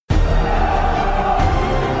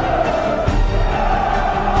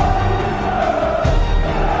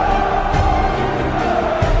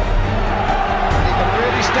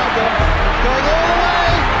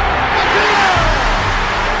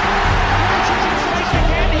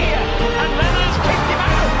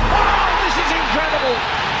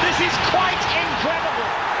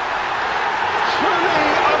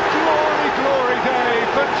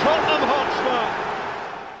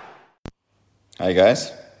Hi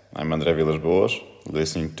guys, I'm André Villas-Boas,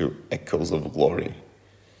 listening to Echoes of Glory.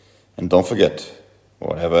 And don't forget,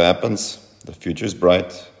 whatever happens, the future's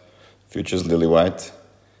bright, future's lily white.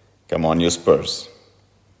 Come on, you Spurs.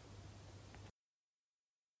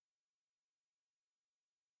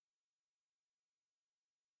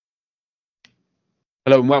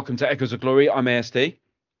 Hello and welcome to Echoes of Glory. I'm ASD.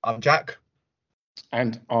 I'm Jack.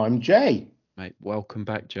 And I'm Jay. Mate, welcome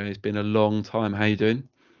back, Jay. It's been a long time. How you doing?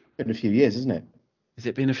 Been a few years, isn't it? Has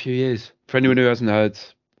it been a few years? For anyone who hasn't heard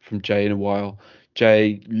from Jay in a while,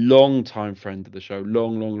 Jay, long-time friend of the show,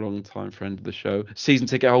 long time friend of the show. Season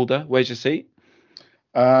ticket holder. Where's your seat?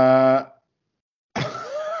 Paxton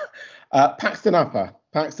Upper.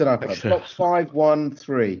 Block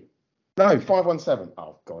 513. No, 517.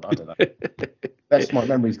 Oh, God, I don't know. That's my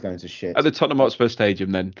memory's going to shit. At the Tottenham Hotspur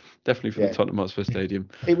Stadium, then. Definitely for the Tottenham Hotspur Stadium.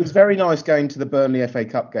 It was very nice going to the Burnley FA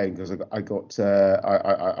Cup game because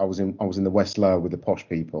I was in the West Lower with the posh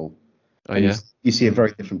people. Oh, yeah? You see a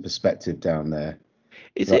very different perspective down there.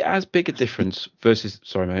 Is it as big a difference versus...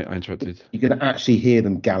 Sorry, mate, I interrupted. You can actually hear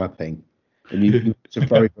them galloping. And it's a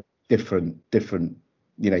very different, you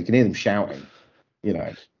can hear them shouting,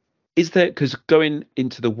 Is there, because going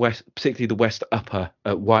into the West, particularly the West Upper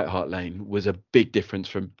at White Hart Lane, was a big difference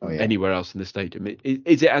from anywhere else in the stadium.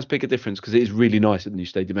 Is it as big a difference? Because it is really nice at the new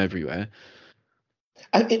stadium everywhere.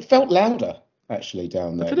 And it felt louder, actually,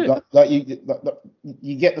 down there.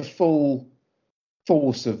 You get the full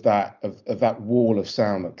force of that wall of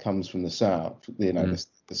sound that comes from the south, the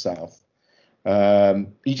south.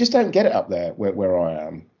 You just don't get it up there where I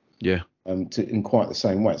am. Yeah. In quite the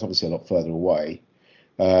same way. It's obviously a lot further away.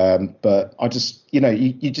 But I just, you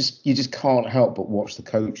just can't help but watch the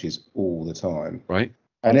coaches all the time. Right.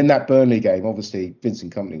 And in that Burnley game, obviously,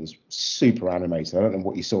 Vincent Kompany was super animated. I don't know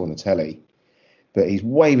what you saw on the telly, but he's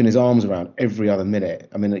waving his arms around every other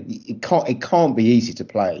minute. I mean, it can't be easy to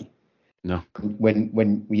play. No.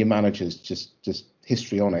 When your manager's just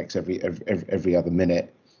histrionics every other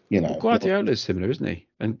minute, Well, Guardiola's similar, isn't he?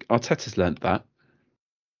 And Arteta's learnt that.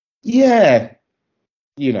 Yeah.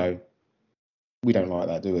 We don't like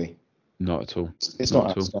that, do we? Not at all. It's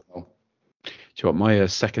not our style. Do you know what? My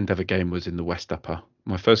second ever game was in the West Upper.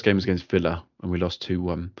 My first game was against Villa, and we lost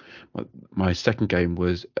 2-1. My second game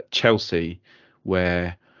was at Chelsea,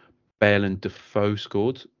 where Bale and Defoe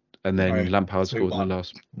scored, and then Lampard scored in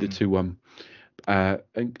the 2-1.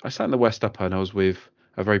 And I sat in the West Upper, and I was with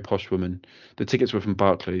a very posh woman. The tickets were from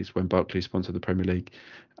Barclays, when Barclays sponsored the Premier League,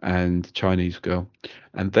 and a Chinese girl.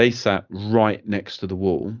 And they sat right next to the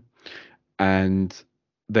wall. And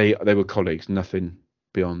they were colleagues, nothing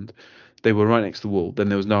beyond. They were right next to the wall. Then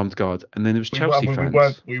there was an armed guard, and then there was Chelsea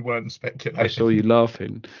fans. We weren't speculating. I saw you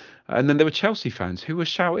laughing. And then there were Chelsea fans who were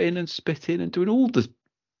shouting and spitting and doing all the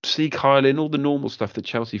Sieg Heil, all the normal stuff that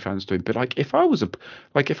Chelsea fans do. But if I was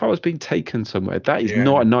being taken somewhere, that is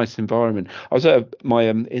not a nice environment. I was at my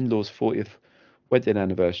in-laws' 40th wedding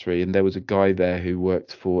anniversary, and there was a guy there who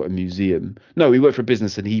worked for a museum. No, he worked for a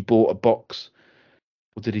business, and he bought a box.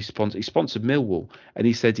 Or did he sponsor? He sponsored Millwall, and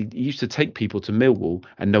he said he used to take people to Millwall,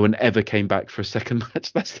 and no one ever came back for a second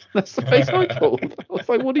match. That's the face I called. I was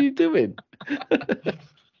like, "What are you doing?"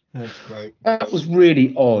 That's great. That was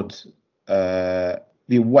really odd. The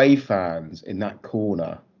away fans in that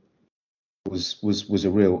corner was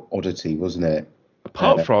a real oddity, wasn't it?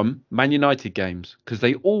 Apart from Man United games, because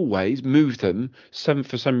they always moved them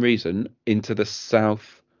for some reason into the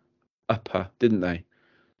South Upper, didn't they?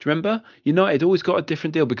 Do you remember? United always got a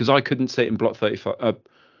different deal because I couldn't sit in block 35.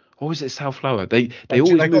 Or was it South Lower? They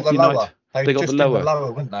always moved the United. lower. They got the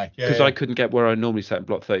lower, wouldn't they? Because I couldn't get where I normally sat in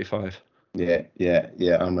block 35. Yeah.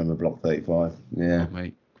 I remember block 35. Yeah. Oh,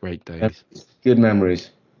 mate, great days. Good memories.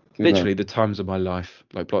 Literally the times of my life,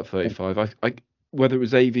 like block 35. I whether it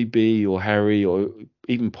was AVB or Harry or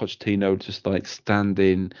even Pochettino, just like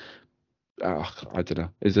standing. I don't know.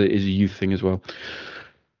 Is a youth thing as well.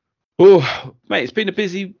 Oh, mate, it's been a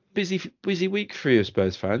busy week for you,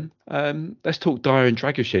 Spurs fan. Let's talk Dier and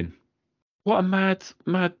Dragoshin. What a mad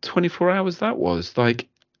 24 hours that was. Like,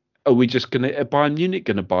 are we just going to, Bayern Munich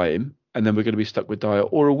going to buy him and then we're going to be stuck with Dier?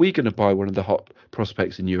 Or are we going to buy one of the hot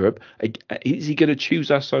prospects in Europe? Is he going to choose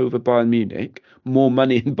us over Bayern Munich? More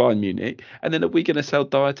money in Bayern Munich? And then are we going to sell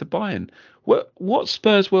Dier to Bayern? What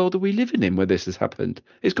Spurs world are we living in where this has happened?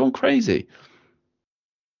 It's gone crazy.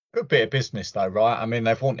 Good bit of business though, right? I mean,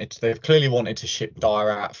 they've clearly wanted to ship Dier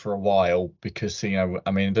out for a while because it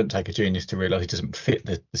doesn't take a genius to realise he doesn't fit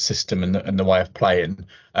the system and the way of playing.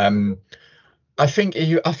 I think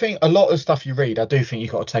a lot of stuff you read, I do think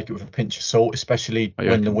you've got to take it with a pinch of salt, especially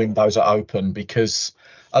when the windows are open, because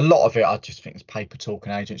a lot of it, I just think it's paper talk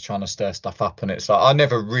and agents trying to stir stuff up. And it's like, I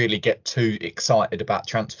never really get too excited about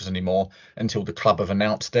transfers anymore until the club have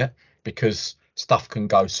announced it, because stuff can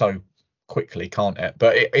go so quickly, can't it?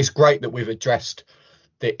 But it's great that we've addressed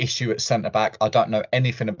the issue at centre back. I don't know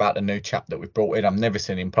anything about the new chap that we've brought in. I've never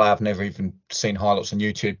seen him play. I've never even seen highlights on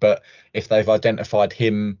YouTube. But if they've identified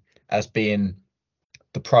him as being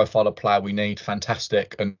the profile of player we need,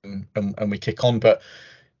 fantastic, and we kick on. But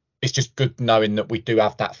it's just good knowing that we do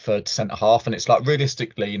have that third centre half. And it's like,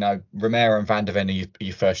 realistically, you know, Romero and Van der Ven are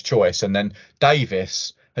your first choice. And then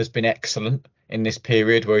Davis has been excellent in this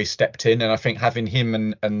period where he stepped in. And I think having him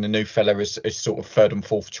and the new fella is sort of third and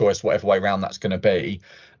fourth choice, whatever way around that's going to be,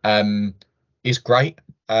 is great.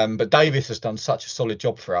 But Davis has done such a solid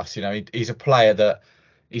job for us. You know, he's a player that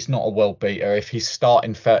he's not a world beater. If he's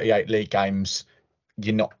starting 38 league games,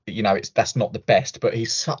 that's not the best, but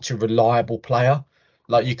he's such a reliable player.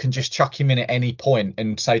 Like, you can just chuck him in at any point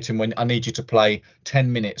and say to him, when I need you to play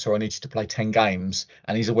 10 minutes or I need you to play 10 games,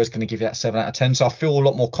 and he's always going to give you that 7 out of 10. So I feel a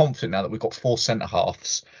lot more confident now that we've got 4 centre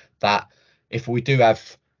halves, that if we do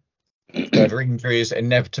have further injuries,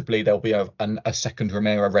 inevitably there'll be a second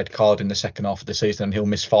Romero red card in the second half of the season, and he'll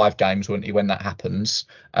miss 5 games, won't he, when that happens.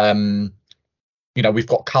 We've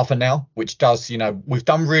got cover now, which does, we've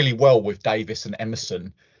done really well with Davis and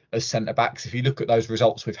Emerson as centre backs. If you look at those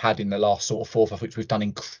results we've had in the last sort of 4 or 5 weeks, we've done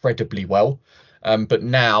incredibly well. But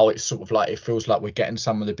now it's sort of like, it feels like we're getting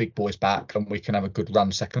some of the big boys back and we can have a good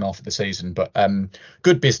run second half of the season. But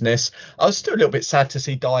good business. I was still a little bit sad to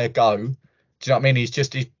see Dier go. Do you know what I mean?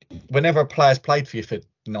 Whenever a player's played for you for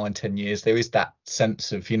 9-10 years, there is that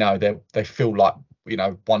sense of, they feel like,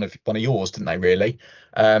 one of yours, didn't they, really?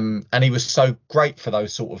 And he was so great for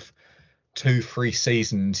those sort of 2-3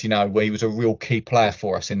 seasons, where he was a real key player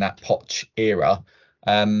for us in that Poch era.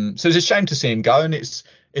 So it's a shame to see him go, and it's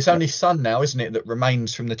only Son now, isn't it, that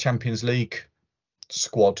remains from the Champions League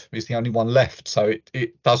squad. He's the only one left, so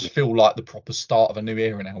it does feel like the proper start of a new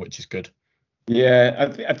era now, which is good.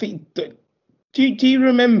 Yeah, I think. Do you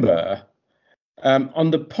remember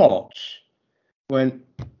on the Poch when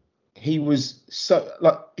he was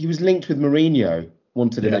he was linked with Mourinho,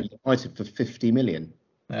 wanted him at United for 50 million?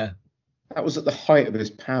 Yeah. That was at the height of his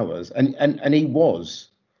powers, and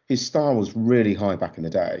his star was really high back in the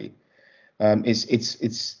day.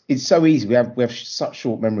 It's so easy. We have such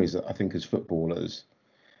short memories, I think, as footballers.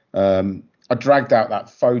 I dragged out that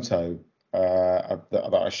photo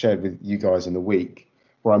that I shared with you guys in the week,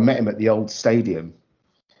 where I met him at the old stadium,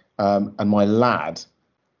 and my lad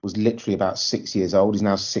was literally about 6 years old. He's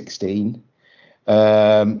now 16,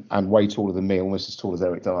 and way taller than me, almost as tall as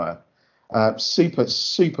Eric Dier.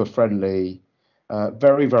 Super friendly,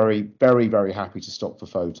 very, very, very, very happy to stop for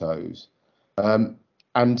photos,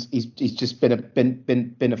 and he's just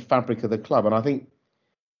been a fabric of the club. And I think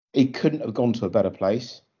he couldn't have gone to a better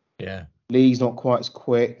place. Yeah, Lee's not quite as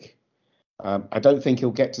quick. I don't think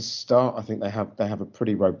he'll get to start. I think they have a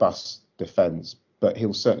pretty robust defence, but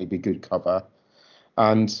he'll certainly be good cover.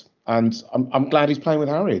 And I'm glad he's playing with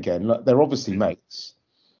Harry again. Look, they're obviously mates.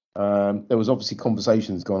 There was obviously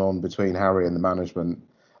conversations going on between Harry and the management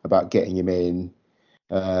about getting him in,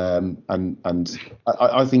 and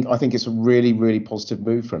I think it's a really, really positive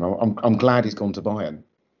move for him. I'm glad he's gone to Bayern.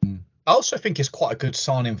 I also think it's quite a good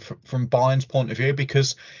signing from Bayern's point of view,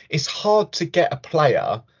 because it's hard to get a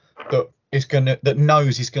player that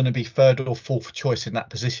knows he's going to be third or fourth choice in that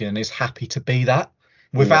position and is happy to be that,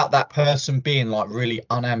 without that person being like really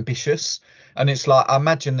unambitious. And it's like, I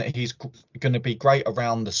imagine that he's going to be great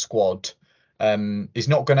around the squad. He's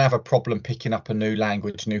not going to have a problem picking up a new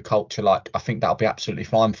language, new culture. Like, I think that'll be absolutely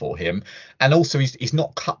fine for him. And also, he's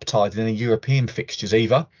not cup tied in any European fixtures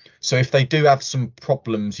either. So if they do have some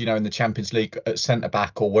problems, in the Champions League at centre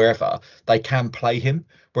back or wherever, they can play him.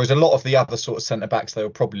 Whereas a lot of the other sort of centre backs they were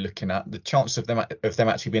probably looking at, the chance of them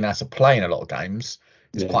actually being able to play in a lot of games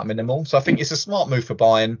is quite minimal. So I think it's a smart move for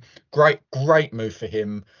Bayern. Great move for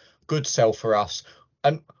him. Good sell for us.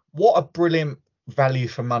 And what a brilliant value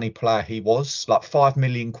for money player he was. Like, 5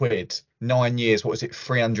 million quid, 9 years, what was it,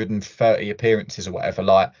 330 appearances or whatever.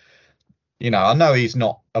 Like, I know he's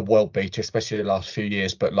not a world beater, especially the last few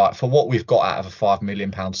years, but like, for what we've got out of a £5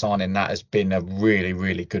 million signing, that has been a really,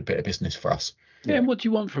 really good bit of business for us. Yeah, and what do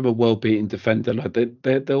you want from a world-beating defender? Like,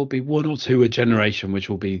 there'll be one or two a generation which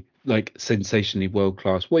will be like sensationally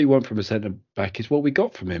world-class. What you want from a centre-back is what we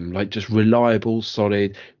got from him, like just reliable,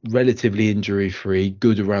 solid, relatively injury-free,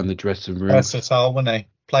 good around the dressing room. Versatile, wasn't he?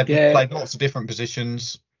 Played lots of different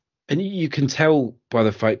positions. And you can tell by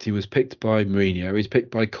the fact he was picked by Mourinho, he's picked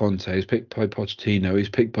by Conte, he's picked by Pochettino, he's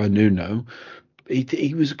picked by Nuno.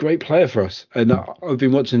 he was a great player for us. And I've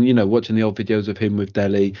been watching the old videos of him with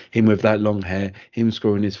Delhi, him with that long hair, him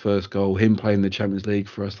scoring his first goal, him playing the Champions League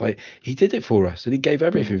for us. Like, he did it for us, and he gave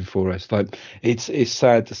everything for us. Like, it's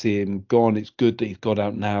sad to see him gone. It's good that he's got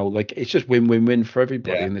out now. Like, it's just win-win-win for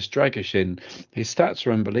everybody. And this Dragishin, his stats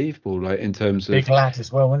are unbelievable. Like, in terms of big lad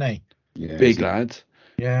as well, isn't he? Yeah, big lad.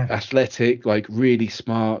 Yeah, athletic, like really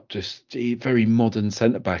smart, just very modern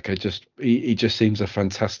centre back. He just seems a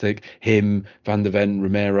fantastic. Him, Van der Ven,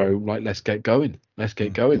 Romero. Like, let's get going. Let's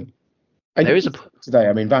get going. And there is today.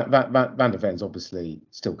 I mean, Van der Ven's obviously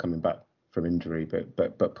still coming back from injury,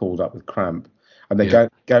 but pulled up with cramp, and they're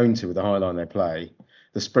going to with the high line they play.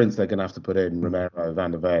 The sprints they're going to have to put in Romero,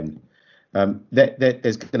 Van der Ven.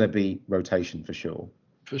 There's going to be rotation for sure.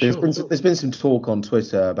 There's been some talk on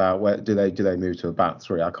Twitter about where do they move to a back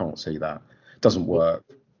three. I can't see that. Doesn't work.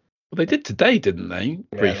 Well, they did today, didn't they?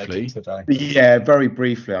 Briefly. They did today. Yeah, very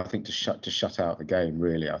briefly. I think to shut out the game.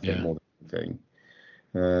 Really, I think more than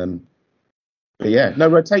anything. But yeah, no,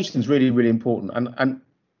 rotation is really, really important. And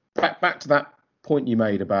back to that point you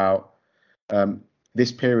made about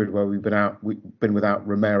this period where we've been without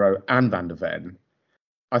Romero and Van der Ven.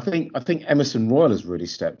 I think Emerson Royal has really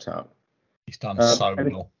stepped up. He's done so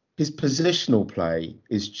well. His positional play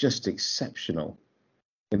is just exceptional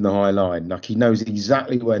in the high line. Like, he knows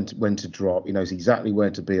exactly when to drop. He knows exactly where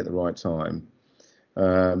to be at the right time.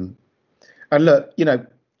 And look,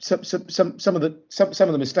 some of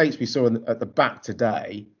the mistakes we saw at the back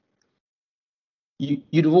today,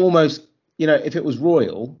 you'd have almost, if it was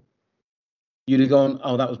Royal, you'd have gone,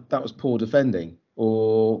 oh, that was poor defending,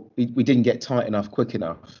 or we didn't get tight enough quick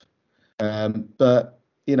enough. But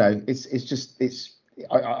I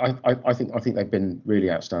think they've been really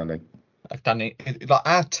outstanding. I've done it like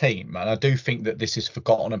our team, and I do think that this is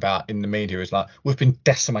forgotten about in the media, is like we've been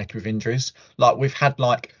decimated with injuries. Like, we've had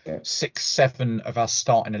 6, 7 of our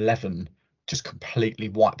starting 11 just completely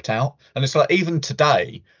wiped out, and it's like even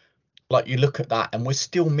today, like, you look at that and we're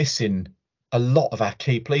still missing a lot of our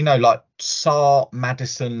key players. Like Sarr,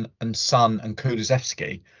 Maddison, and Son and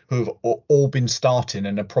Kulusevski, who have all been starting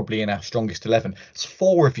and are probably in our strongest 11. It's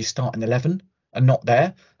 4 of your starting 11 are not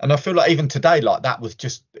there. And I feel like even today, like, that was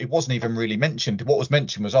just, it wasn't even really mentioned. What was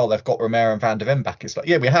mentioned was, oh, they've got Romero and Van der Ven back. It's like,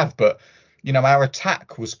 yeah, we have, but our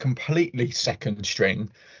attack was completely second string,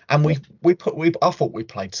 and I thought we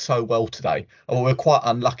played so well today. We were quite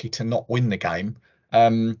unlucky to not win the game.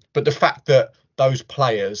 But the fact that those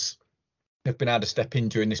players have been able to step in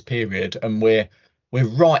during this period, and we're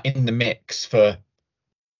right in the mix for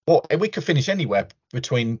we could finish anywhere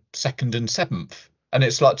between 2nd and 7th. And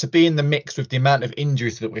it's like, to be in the mix with the amount of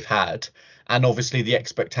injuries that we've had, and obviously the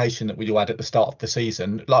expectation that we all had at the start of the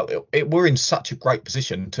season, like, we're in such a great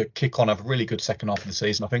position to kick on, have a really good second half of the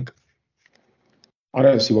season, I think. I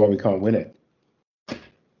don't see why we can't win it.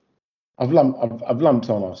 I've lumped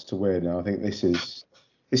on us to win, and I think this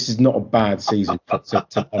is not a bad season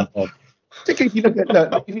to lump on. Particularly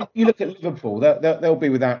if you look at Liverpool, they'll be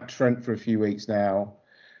without Trent for a few weeks now.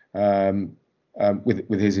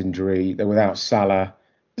 With his injury, they're without Salah.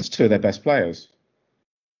 It's 2 of their best players.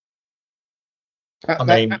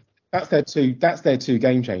 That's their two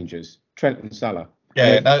game changers, Trent and Salah.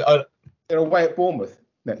 Yeah, they're away at Bournemouth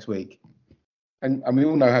next week, and we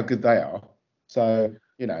all know how good they are. So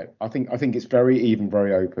I think it's very even,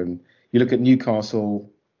 very open. You look at Newcastle.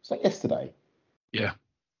 It's like yesterday. Yeah.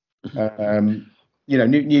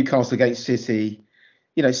 Newcastle against City.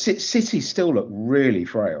 City still look really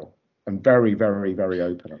frail and very, very, very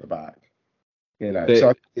open at the back.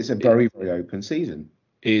 So it's a very, very open season.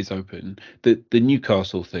 It is open. The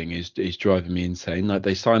Newcastle thing is driving me insane. Like,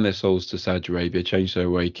 they signed their souls to Saudi Arabia, changed their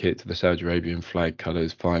away kit to the Saudi Arabian flag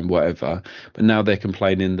colours, fine, whatever. But now they're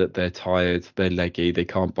complaining that they're tired, they're leggy, they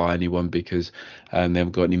can't buy anyone because they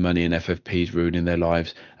haven't got any money, and FFP's ruining their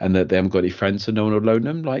lives, and that they haven't got any friends, so no one will loan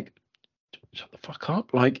them. Like, shut the fuck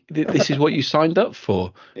up. Like, this is what you signed up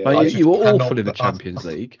for. Like, you were awful in the Champions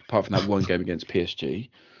League, apart from that one game against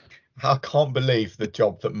PSG. I can't believe the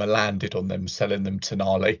job that Milan did on them, selling them to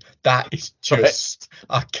Tonali. That is just,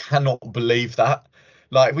 I cannot believe that.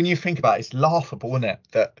 Like, when you think about it, it's laughable, isn't it?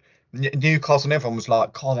 That Newcastle and everyone was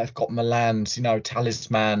like, oh, they've got Milan's,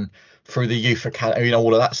 talisman through the youth academy,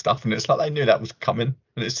 all of that stuff. And it's like, they knew that was coming.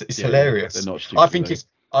 And it's hilarious. They're not stupid,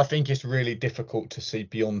 I think it's really difficult to see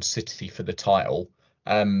beyond City for the title.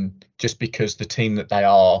 Just because the team that they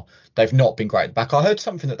are, they've not been great at the back. I heard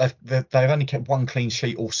something that they've only kept 1 clean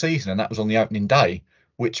sheet all season, and that was on the opening day,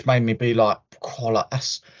 which made me be like,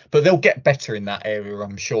 but they'll get better in that area,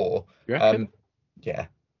 I'm sure. You reckon? Yeah.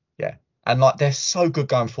 And like they're so good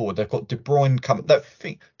going forward. They've got De Bruyne coming.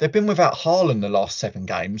 They've been without Haaland the last 7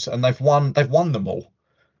 games, and they've won them all.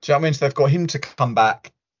 Do you know what I mean? So they've got him to come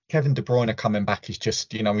back. Kevin De Bruyne coming back is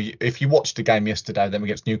just, if you watched the game yesterday, them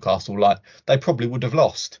against Newcastle, like they probably would have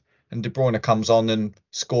lost. And De Bruyne comes on and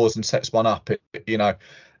scores and sets one up.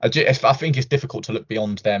 I think it's difficult to look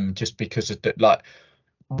beyond them just because of like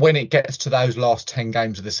when it gets to those last 10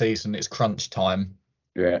 games of the season, it's crunch time.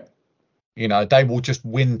 Yeah. They will just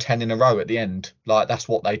win 10 in a row at the end. Like that's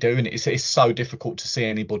what they do, and it's so difficult to see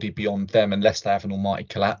anybody beyond them unless they have an almighty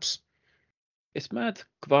collapse. It's mad.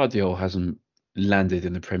 Gvardiol hasn't landed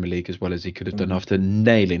in the Premier League as well as he could have done after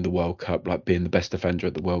nailing the World Cup, like being the best defender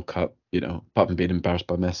at the World Cup. Apart from being embarrassed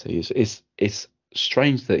by Messi, it's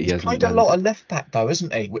strange that he hasn't played a lot of left back though,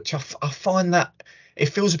 isn't he? Which I find that it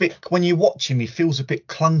feels a bit, when you watch him, he feels a bit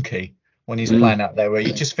clunky when he's playing out there. Where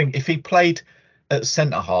you just think if he played at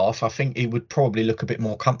centre half, I think he would probably look a bit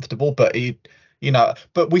more comfortable. But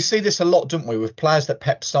but we see this a lot, don't we, with players that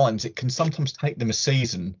Pep signs? It can sometimes take them a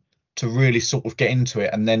season to really sort of get into it,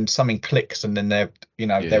 and then something clicks, and then they're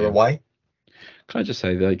away. Can I just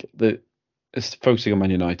say, like, focusing on Man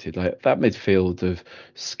United, like that midfield of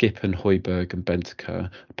Skip and Højbjerg and Bentancur,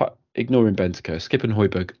 but ignoring Bentancur, Skip and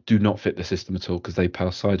Højbjerg do not fit the system at all because they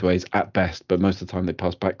pass sideways at best, but most of the time they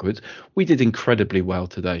pass backwards. We did incredibly well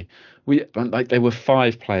today. There were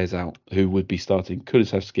 5 players out who would be starting: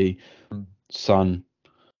 Kulusevski, Son,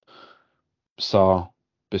 Sarr,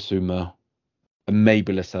 Bissouma, and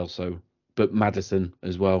maybe Lo Celso, but Maddison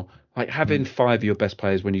as well. Like having 5 of your best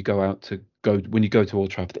players when you go to Old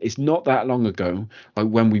Trafford. It's not that long ago, like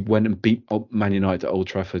when we went and beat Man United at Old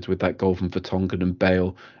Trafford with that goal from Vertonghen and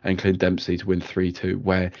Bale and Clint Dempsey to win 3-2,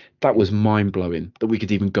 where that was mind blowing that we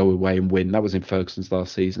could even go away and win. That was in Ferguson's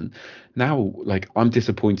last season. Now, like, I'm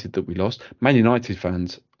disappointed that we lost. Man United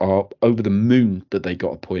fans are over the moon that they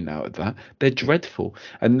got a point out of that. They're dreadful,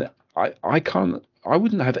 and I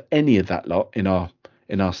wouldn't have any of that lot in our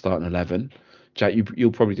starting 11. Jack,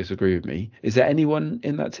 you'll probably disagree with me. Is there anyone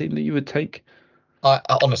in that team that you would take? I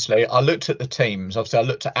honestly, I looked at the teams. Obviously, I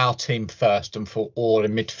looked at our team first and thought,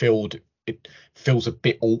 in midfield, it feels a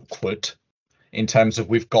bit awkward in terms of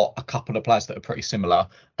we've got a couple of players that are pretty similar.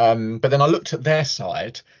 But then I looked at their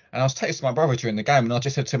side, and I was texting my brother during the game, and I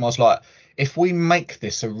just said to him, I was like, if we make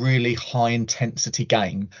this a really high intensity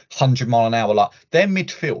game, 100 mile an hour, like their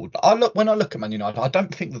midfield, when I look at Man United, I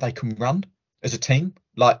don't think that they can run as a team.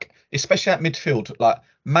 Like, especially at midfield, like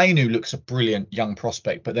Mainu looks a brilliant young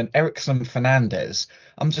prospect, but then Eriksen and Fernandes,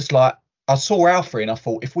 I'm just like, I saw our 3 and I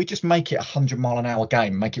thought, if we just make it 100 mile an hour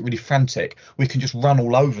game, make it really frantic, we can just run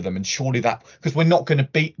all over them, and surely because we're not going to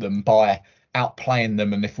beat them by outplaying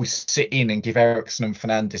them, and if we sit in and give Eriksen and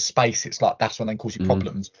Fernandes space, it's like that's when they cause you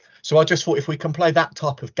problems. So I just thought if we can play that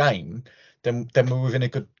type of game, then we're within a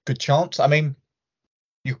good chance. I mean,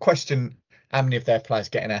 you question how many of their players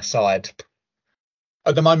get in our side.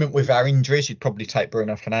 At the moment, with our injuries, you'd probably take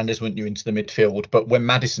Bruno Fernandes, wouldn't you, into the midfield? But when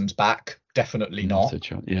Maddison's back, definitely not.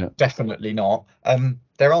 Yeah, definitely not.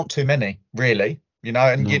 There aren't too many, really.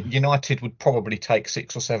 And United would probably take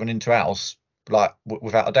 6 or 7 into ours, like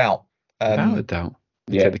without a doubt. Without a doubt.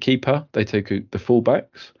 They take the keeper. They take the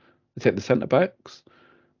full-backs. They take the centre-backs.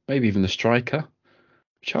 Maybe even the striker.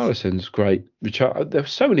 Richarlison's great. There were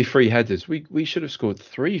so many free headers. We should have scored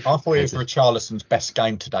 3. I thought it was Richarlison's best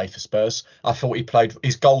game today for Spurs. I thought he played,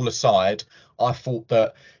 his goal aside, I thought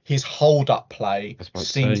that his hold-up play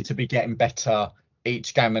seems to be getting better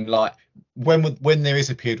each game. And like when there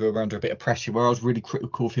is a period where we're under a bit of pressure, where I was really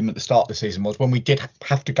critical of him at the start of the season was when we did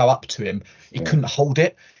have to go up to him, he couldn't hold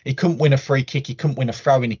it. He couldn't win a free kick. He couldn't win a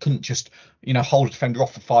throw in. He couldn't just, hold a defender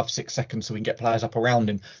off for 5-6 seconds so we can get players up around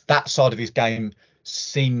him. That side of his game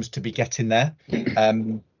seems to be getting there,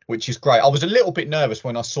 which is great. I was a little bit nervous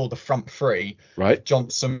when I saw the front 3, right?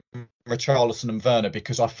 Johnson, Richarlison and Werner,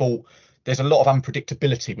 because I thought there's a lot of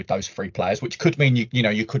unpredictability with those 3 players, which could mean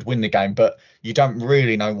you could win the game, but you don't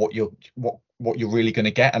really know what you're really going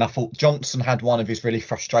to get. And I thought Johnson had one of his really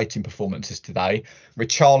frustrating performances today.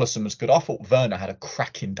 Richarlison was good. I thought Werner had a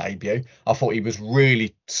cracking debut. I thought he was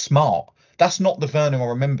really smart. That's not the Werner I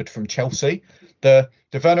remembered from Chelsea. The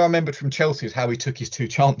Werner I remembered from Chelsea is how he took his 2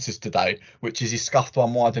 chances today, which is he scuffed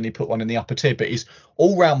one wide and he put one in the upper tier. But his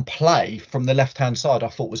all-round play from the left-hand side I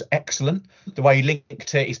thought was excellent. The way he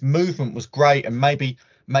linked it, his movement was great, and maybe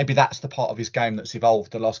that's the part of his game that's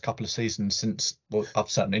evolved the last couple of seasons since. Well, I've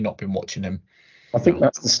certainly not been watching him. I think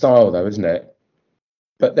that's the style, though, isn't it?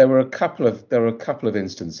 But there were a couple of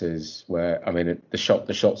instances where, I mean, the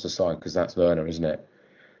shots aside, because that's Werner, isn't it?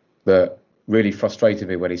 That really frustrated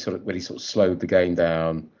me when he sort of slowed the game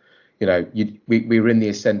down. We were in the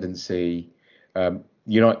ascendancy.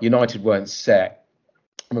 United weren't set.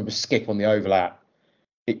 I remember Skip on the overlap,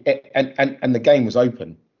 and the game was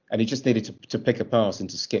open, and he just needed to pick a pass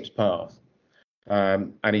into Skip's path,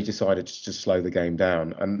 and he decided to just slow the game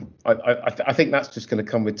down. And I think that's just going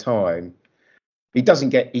to come with time. He doesn't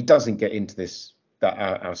get into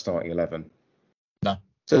our starting 11. No.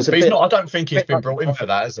 So but he's not. I don't think he's been brought in for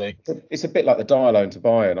that, has he? It's a bit like the Dier loan to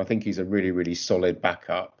Bayern. I think he's a really, really solid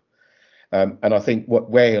backup, and I think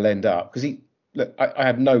where he'll end up, because I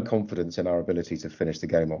had no confidence in our ability to finish the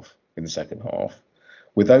game off in the second half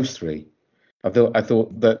with those three. I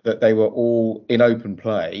thought that they were all in open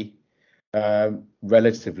play,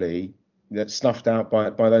 relatively snuffed out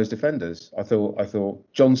by those defenders. I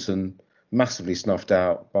thought Johnson massively snuffed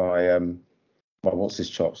out by what's his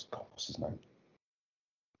chops? God, what's his name?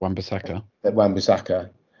 Wan-Bissaka. Wan-Bissaka.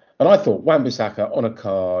 And I thought Wan-Bissaka on a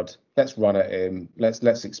card, let's run at him,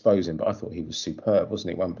 let's expose him. But I thought he was superb,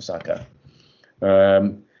 wasn't he, Wan-Bissaka?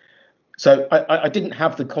 So I didn't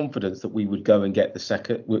have the confidence that we would go and get the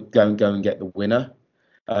second, go and get the winner.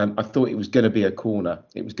 I thought it was going to be a corner.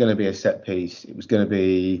 It was going to be a set piece. It was going to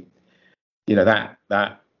be,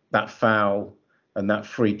 that foul and that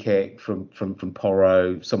free kick from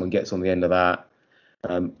Porro. Someone gets on the end of that.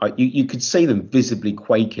 You could see them visibly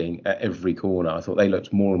quaking at every corner. I thought they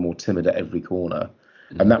looked more and more timid at every corner,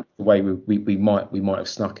 and that's the way we might have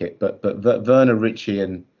snuck it. But Werner, Ritchie,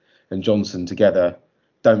 and Johnson together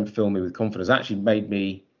don't fill me with confidence. It actually made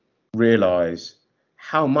me realise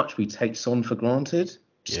how much we take Son for granted.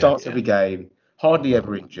 Starts every game, hardly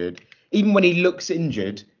ever injured. Even when he looks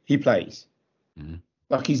injured, he plays.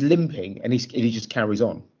 Like he's limping, and he just carries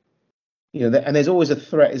on. And there's always a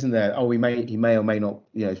threat, isn't there? Oh, he may or may not,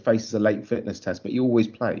 faces a late fitness test, but he always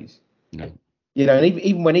plays. And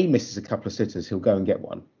even when he misses a couple of sitters, he'll go and get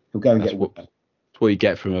one. He'll go and get one. That's what you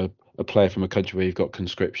get from a player from a country where you've got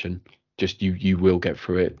conscription. Just you will get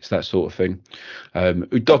through it. It's that sort of thing.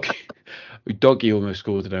 Udogie almost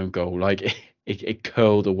scored an own goal. Like it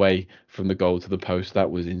curled away from the goal to the post.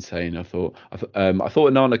 That was insane. I thought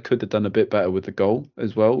Onana could have done a bit better with the goal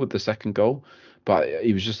as well, with the second goal. But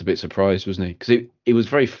he was just a bit surprised, wasn't he? Because it was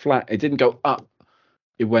very flat. It didn't go up.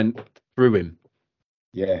 It went through him.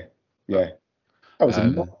 Yeah. That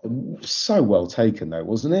was so well taken, though,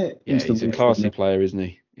 wasn't it? Yeah, he's a classy player, isn't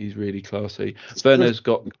he? He's really classy. Werner's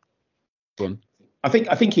got one. I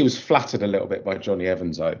think he was flattered a little bit by Johnny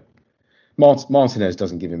Evans, though. Martinez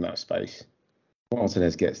doesn't give him that space.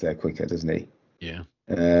 Martinez gets there quicker, doesn't he? Yeah.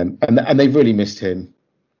 And they've really missed him.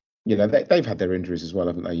 They've had their injuries as well,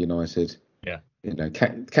 haven't they? United. Yeah.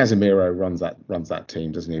 Casemiro runs that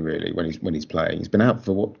team, doesn't he? Really, when he's playing, he's been out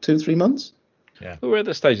for what, 2-3 months. Yeah. Well, we're at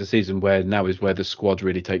the stage of the season where the squad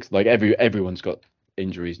really takes, like, everyone's got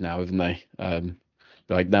injuries now, haven't they?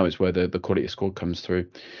 Like now is where the quality of squad comes through.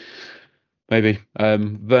 Maybe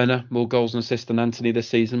Werner more goals and assists than Anthony this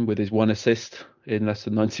season, with his one assist in less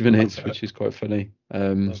than 90 minutes, which is quite funny.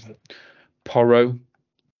 Porro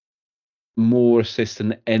more assists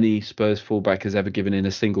than any Spurs fullback has ever given in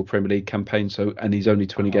a single Premier League campaign. And he's only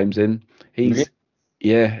 20 games in. He's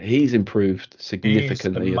improved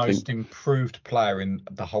significantly. He's the most improved player in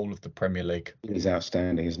the whole of the Premier League. He's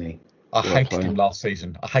outstanding, isn't he? I hated him last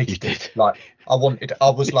season. I hated him. Like I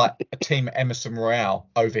was like a team Emerson Royale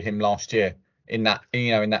over him last year in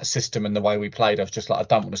that system and the way we played. I was just like, I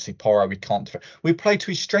don't want to see Porro. We can't. We play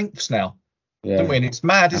to his strengths now, don't we? And it's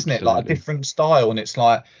mad, isn't it? Like a different style, and it's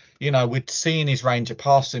like, we're seeing his range of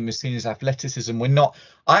passing, we're seeing his athleticism.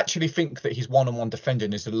 I actually think that his one-on-one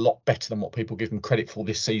defending is a lot better than what people give him credit for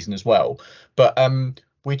this season as well. But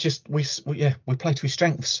we play to his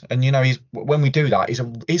strengths, and when we do that,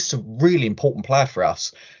 he's a really important player for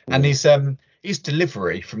us. And his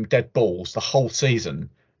delivery from dead balls the whole season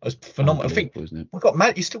was phenomenal. I think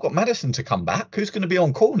you still got Maddison to come back. Who's going to be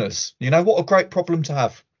on corners? What a great problem to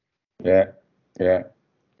have. Yeah.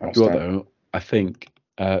 Though, I think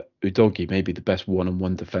Udogie may be the best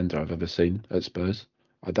one-on-one defender I've ever seen at Spurs.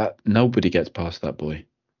 Nobody gets past that boy.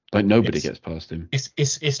 Like nobody gets past him.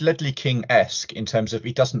 It's Ledley King-esque in terms of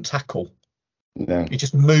he doesn't tackle. No. He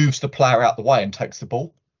just moves the player out the way and takes the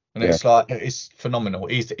ball. And it's phenomenal.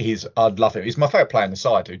 I'd love it. He's my favourite player in the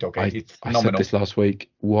side, Udogie. He's phenomenal. I said this last week.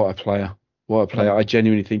 What a player. I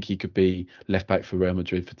genuinely think he could be left back for Real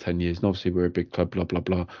Madrid for 10 years. And obviously we're a big club, blah, blah,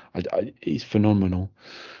 blah. He's phenomenal.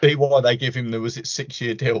 See why they give him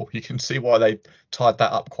 6-year deal. You can see why they tied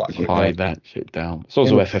that up quite quickly. Tie that shit down. It's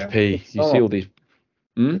also FFP. You see all these...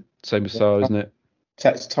 Same as Sarr, isn't it?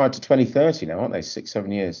 It's tied to 2030 now, aren't they?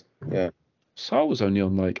 6-7 years. Yeah. Sarr was only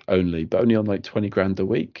on like 20 grand a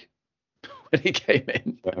week when he came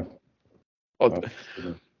in.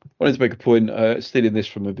 wanted to make a point, stealing this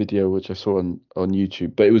from a video which I saw on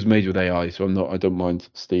YouTube, but it was made with AI, so I don't mind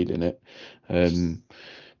stealing it.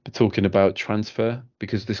 But talking about transfer,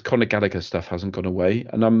 because this Conor Gallagher stuff hasn't gone away,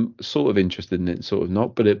 and I'm sort of interested in it, sort of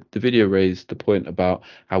not. But the video raised the point about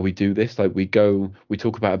how we do this. Like we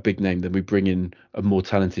talk about a big name, then we bring in a more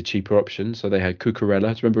talented, cheaper option. So they had Cucurella. Do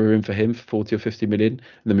you remember we were in for him for 40 or 50 million? And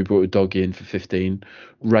then we brought a dog in for 15.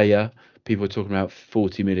 Raya, people were talking about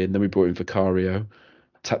 40 million. Then we brought in Vicario.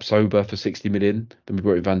 Tapsoba for 60 million. Then we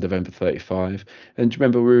brought in Van der Ven for 35. And do you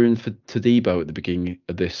remember we were in for Todibo at the beginning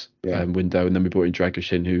of this window, and then we brought in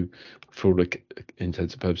Dragoshin, who, for all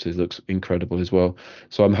intents and purposes, looks incredible as well.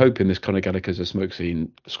 So I'm hoping this Conor Gallagher's a smoke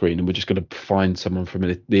screen, and we're just going to find someone from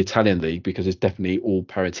the Italian league, because it's definitely all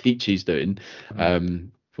Paratici's doing,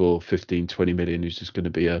 for 15, 20 million, who's just going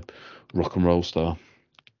to be a rock and roll star.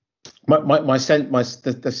 My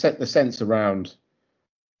sense around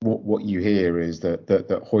what you hear is that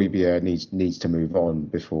Højbjerg needs to move on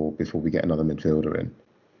before we get another midfielder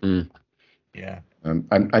in. Yeah.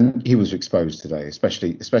 And he was exposed today,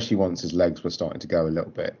 especially once his legs were starting to go a little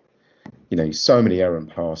bit. So many errant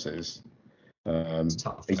passes. It's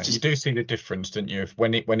tough, you do see the difference, don't you?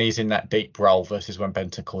 When he's in that deep role versus when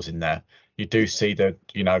Bentancur's in there, you do see that.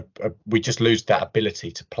 We just lose that ability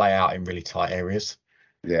to play out in really tight areas.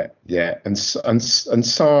 Yeah, and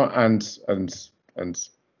Sarr and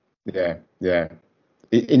yeah.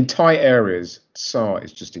 In tight areas, Sarr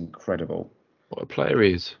is just incredible. What a player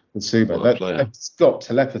he is. Bissouma. They've got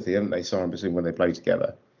telepathy, haven't they, Sarr and Bissouma, when they play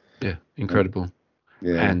together? Yeah, incredible.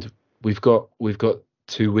 Yeah. And we've got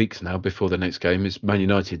 2 weeks now before the next game. It's Man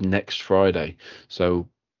United next Friday, so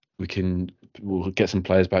we'll get some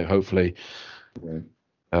players back, hopefully. Yeah.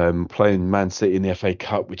 Playing Man City in the FA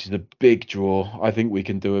Cup, which is a big draw. I think we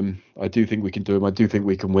can do them. I do think we can do them. I do think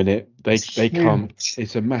we can win it. They can't.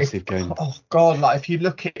 It's a massive game. Oh God! Like if you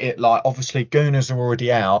look at it, like obviously Gunners are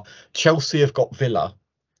already out. Chelsea have got Villa,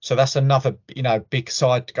 so that's another big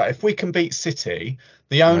side to go. If we can beat City,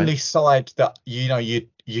 the only side that you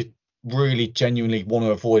really genuinely want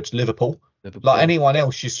to avoid is Liverpool. Like anyone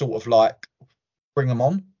else, you sort of like bring them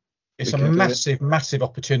on. It's a massive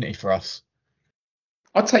opportunity for us.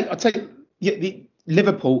 I'd take the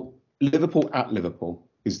Liverpool at Liverpool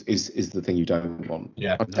is the thing you don't want.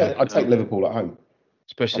 Yeah, I'd take Liverpool at home.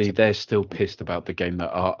 Especially they're still pissed about the game at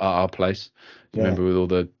our place. Remember with all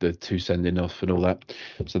the two sending off and all that.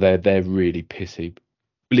 So they're really pissy.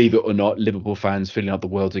 Believe it or not, Liverpool fans feeling like the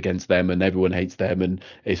world's against them and everyone hates them and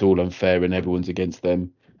it's all unfair and everyone's against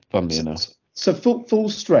them. Funnily enough. So full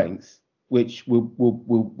strength, which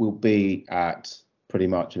will be at pretty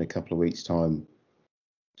much in a couple of weeks' time.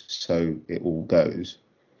 So it all goes.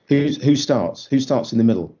 Who starts? Who starts in the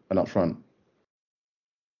middle and up front?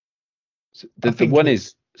 So the one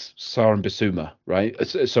is Sarr and Bissouma, right?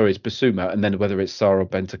 Sorry, it's Bissouma, and then whether it's Sarr or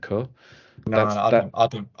Bentancur. No,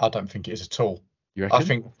 I don't think it is at all. You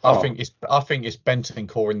reckon? I think it's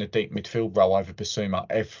Bentancur in the deep midfield role over Bissouma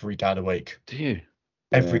every day of the week. Do you?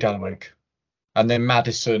 Every day of the week, and then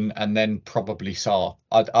Maddison, and then probably Sarr.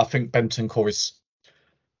 I think Bentancur is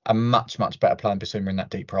a much better player than Bissouma in that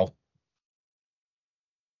deep role.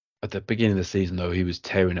 At the beginning of the season, though, he was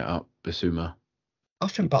tearing it up, Bissouma. I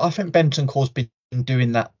think Bentancur's been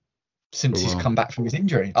doing that since he's come back from his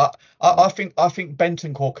injury. I think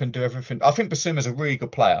Bentancur can do everything. I think Bissouma's a really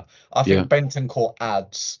good player. I think Bentancur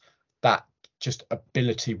adds that just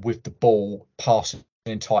ability with the ball, passing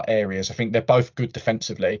in tight areas. I think they're both good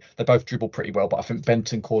defensively. They both dribble pretty well, but I think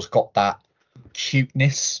Bentancur's got that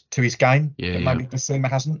cuteness to his game that maybe Bissouma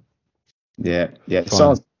hasn't. Yeah.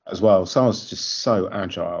 Sarr's as well. Sarr's just so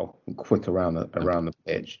agile and quick around the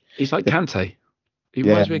pitch. He's like Kante. He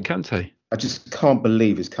reminds me of Kante. I just can't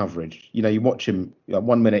believe his coverage. You watch him.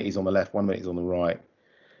 1 minute he's on the left, 1 minute he's on the right.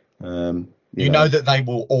 You know that they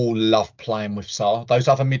will all love playing with Sarr. Those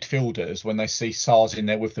other midfielders, when they see Sarr's in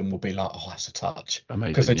there with them, will be like, "Oh, that's a touch,"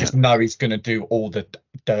 because they just know he's going to do all the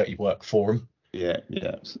dirty work for them. Yeah.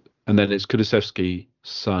 And then it's Kulusevski,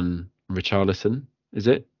 Son, Richarlison, is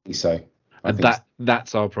it? So, and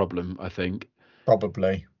that's our problem, I think.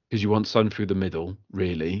 Probably because you want Son through the middle,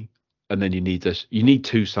 really, and then you need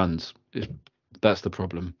two Sons. That's the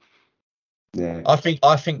problem. Yeah, I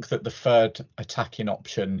think that the third attacking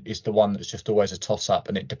option is the one that's just always a toss up,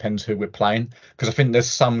 and it depends who we're playing. Because I think there's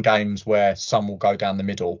some games where Son will go down the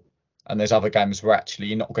middle, and there's other games where actually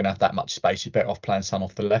you're not going to have that much space. You're better off playing Son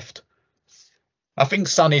off the left. I think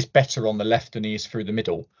Son is better on the left than he is through the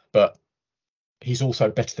middle, but he's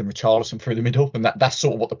also better than Richarlison through the middle, and that's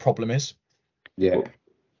sort of what the problem is. Yeah.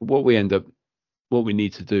 What we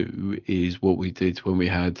need to do is what we did when we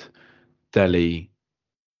had Dele,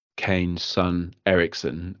 Kane, Son,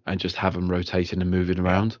 Eriksen, and just have them rotating and moving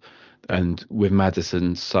around. And with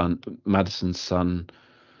Madison's Son,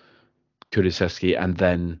 Kulusevski, and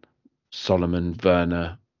then Solomon,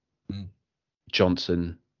 Werner,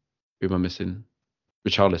 Johnson. Who am I missing?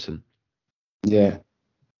 Richarlison. Yeah.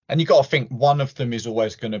 And you got to think one of them is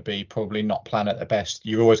always going to be probably not playing at the best.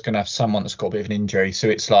 You're always going to have someone that's got a bit of an injury. So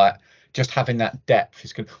it's like just having that depth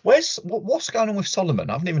is good. What's going on with Solomon?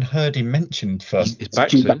 I haven't even heard him mentioned for. He's back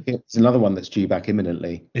soon. It's another one that's due back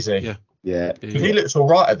imminently. Is he? Yeah. Yeah. He looks all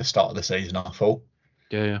right at the start of the season, I thought.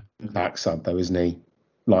 Yeah. Impact sub though, isn't he?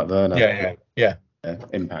 Like Werner. Yeah.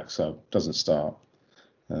 Impact sub doesn't start.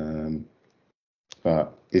 But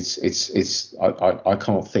I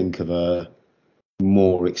can't think of a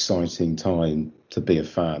more exciting time to be a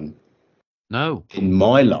fan. No. In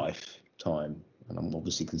my lifetime, and I'm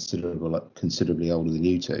obviously considerably older than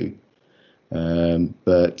you two.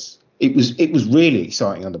 But it was really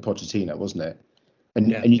exciting under Pochettino, wasn't it?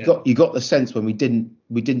 And you got the sense when we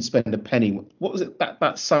didn't spend a penny. What was it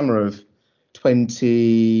that summer of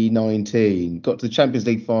 2019? Got to the Champions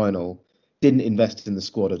League final, didn't invest in the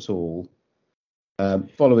squad at all.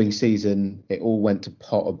 Following season, it all went to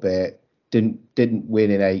pot a bit. Didn't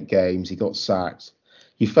win in 8 games. He got sacked.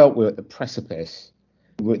 You felt we were at the precipice.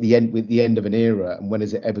 We're at the end of an era, and when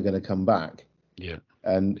is it ever going to come back? Yeah.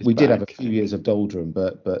 And we did have a few years of doldrum,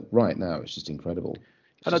 but right now it's just incredible.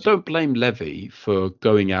 And I don't blame Levy for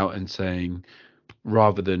going out and saying,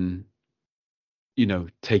 rather than,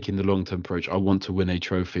 taking the long-term approach, I want to win a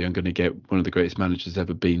trophy. I'm going to get one of the greatest managers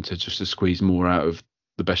ever been to squeeze more out of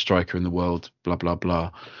the best striker in the world, blah, blah,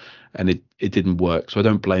 blah. And it didn't work. So I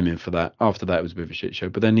don't blame him for that. After that, it was a bit of a shit show.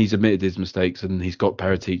 But then he's admitted his mistakes and he's got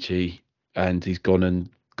Paratici and he's gone and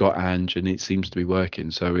got Ange and it seems to be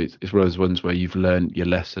working. So it's one of those ones where you've learned your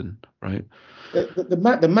lesson, right?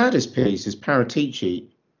 The maddest piece is Paratici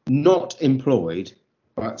not employed,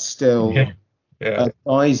 but still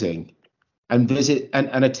advising and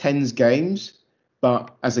attends games,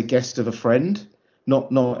 but as a guest of a friend,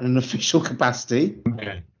 not in an official capacity.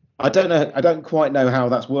 Yeah. I don't know. I don't quite know how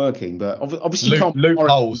that's working, but obviously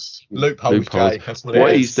loopholes. Jay, that's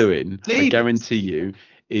what he's doing, I guarantee you,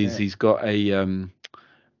 is he's got a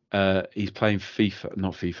he's playing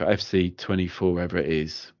FC 24, wherever it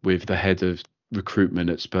is, with the head of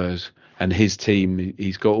recruitment at Spurs and his team.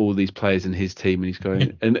 He's got all these players in his team, and he's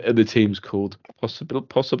going, and the team's called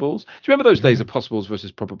Possibles. Do you remember those days of Possibles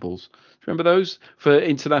versus Probables? Do you remember those for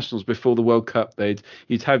internationals before the World Cup?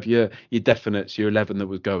 You'd have your definites, your 11 that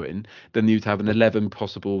was going, then you'd have an 11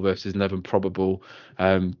 possible versus 11 probable,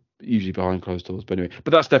 usually behind closed doors. But anyway,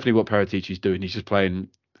 but that's definitely what Paratici's doing. He's just playing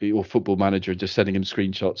your Football Manager and just sending him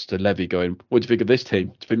screenshots to Levy, going, "What do you think of this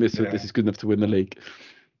team? Do you think this is good enough to win the league?"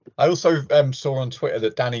 I also saw on Twitter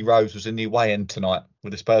that Danny Rose was in the away end tonight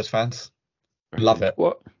with the Spurs fans. Love it.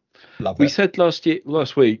 What? We said last week,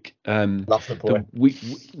 love the boy. We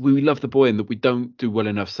love the boy, and that we don't do well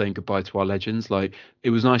enough saying goodbye to our legends. Like, it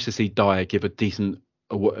was nice to see Dier give a decent,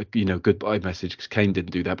 goodbye message, because Kane didn't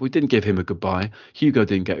do that, but we didn't give him a goodbye. Hugo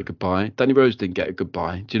didn't get a goodbye. Danny Rose didn't get a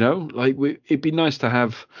goodbye. Do you know? Like, it'd be nice to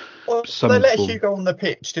have. Well, they let Hugo on the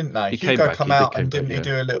pitch, didn't they? Hugo come out and didn't he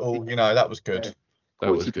do a little? That was good. Yeah.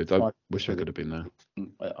 That was good. I wish I could have been there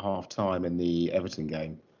at half time in the Everton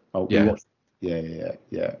game. Oh, yeah.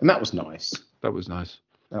 And that was nice. That was nice.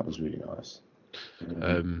 That was really nice.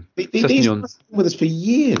 These have been with us for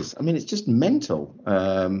years. I mean, it's just mental.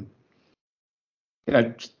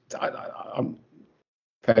 They've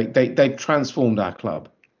transformed our club.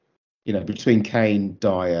 Between Kane,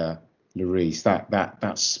 Dier, Lloris,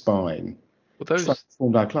 that spine. Well, those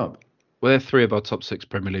transformed our club. Well, they're 3 of our top 6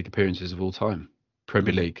 Premier League appearances of all time.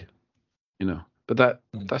 Premier League, but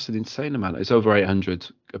that's an insane amount. It's over 800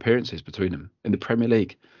 appearances between them in the Premier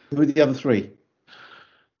League. Who are the other 3?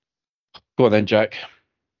 Go on then, Jack.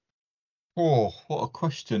 Oh, what a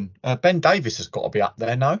question. Ben Davies has got to be up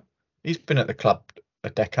there, no? He's been at the club a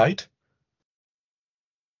decade.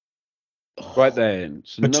 Right then.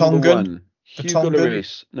 So Vertonghen, number 1, Hugo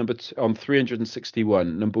Lloris, number 2 on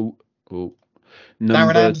 361. Number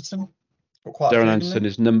Darren Anderson. Darren Anderson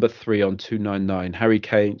is number 3 on 299. Harry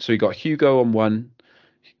Kane. So you got Hugo on 1,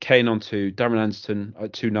 Kane on 2, Darren Anderson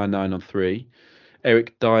at 299 on 3.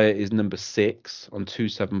 Eric Dier is number 6 on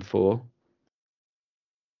 274.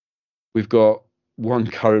 We've got 1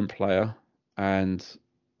 current player and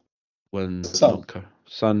 1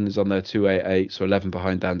 Son is on there 288, so 11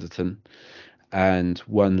 behind Anderton, and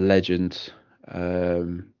 1 legend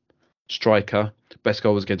striker. Best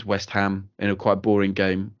goal was against West Ham in a quite boring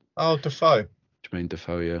game. Oh, Defoe. Jermaine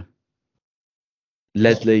Defoe, yeah.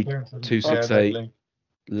 Ledley, 268.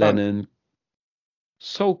 Lennon,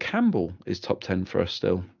 Sol Campbell is top 10 for us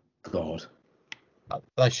still. God.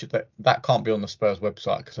 They should. That can't be on the Spurs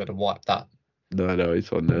website because they'd have wiped that. No,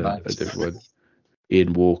 it's on a different one.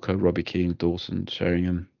 Ian Walker, Robbie Keane, Dawson,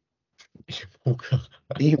 Sheringham.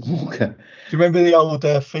 Ian Walker. Do you remember the old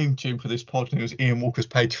theme tune for this pod? And it was Ian Walker's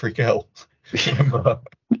Page 3 Girl. Remember?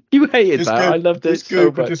 You hated that. I loved it so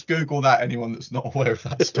much. Just Google that, anyone that's not aware of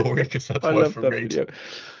that story, because that's worth a read. Video.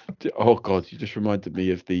 Oh, God, you just reminded me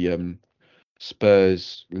of the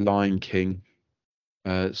Spurs Lion King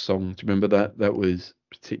song. Do you remember that? That was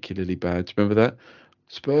particularly bad. Do you remember that?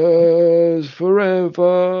 Spurs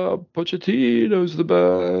forever, Pochettino's the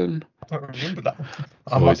man. I don't remember that.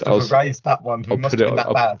 I must have erased that one. It must have been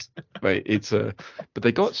that bad. Mate, it's but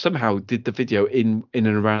they did the video in and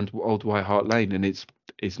around Old White Hart Lane, and it's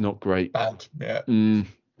not great. Bad, yeah. Yeah.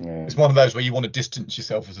 It's one of those where you want to distance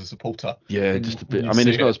yourself as a supporter. Yeah, just a bit. I mean,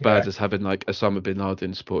 it's not as bad as having like Osama bin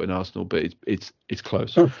Laden supporting Arsenal, but it's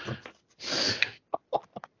close.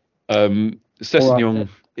 Sessegnon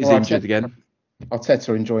is injured again.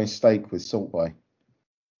 Arteta enjoying steak with Salt Bay.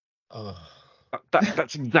 Oh.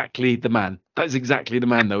 That's exactly the man. That's exactly the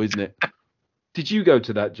man, though, isn't it? Did you go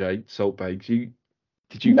to that, Jay? Salt Bay? Did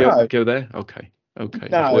you go there? Okay.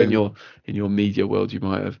 No. Well, in your media world, you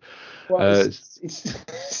might have. Well, it's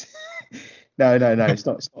no. It's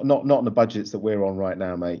not in the budgets that we're on right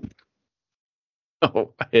now, mate.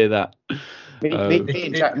 Oh, I hear that. Me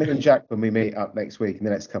and Jack, when we meet up next week, in the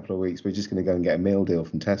next couple of weeks, we're just going to go and get a meal deal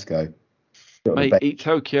from Tesco. Mate, eat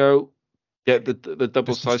Tokyo, get the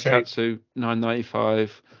double size katsu,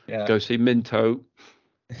 $9.95. Yeah. Go see Minto.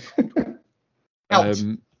 Out.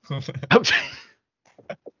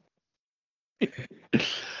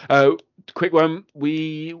 Quick one.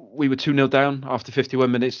 We were 2-0 down after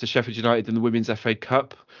 51 minutes to Sheffield United in the Women's FA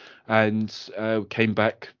Cup, and came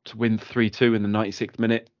back to win 3-2 in the 96th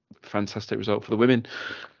minute. Fantastic result for the women.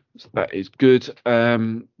 So that is good.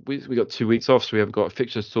 We got 2 weeks off, so we haven't got a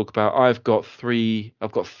fixture to talk about. I've got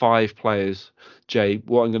 5 players. Jay,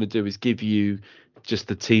 what I'm going to do is give you just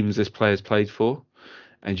the teams this player's played for,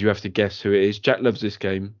 and you have to guess who it is. Jack loves this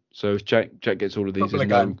game, so if Jack gets all of these,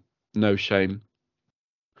 there's no shame.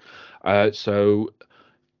 So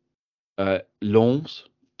Lens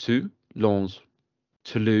 2,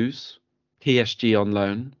 Toulouse, PSG on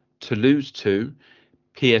loan, Toulouse 2,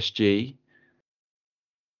 PSG,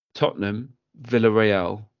 Tottenham,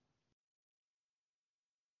 Villarreal,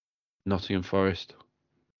 Nottingham Forest.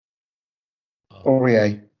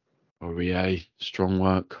 Aurier. Strong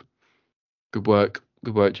work. Good work,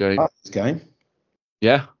 Jay. This game.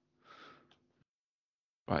 Yeah.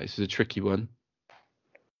 Right, this is a tricky one.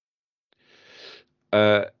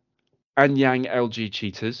 Anyang LG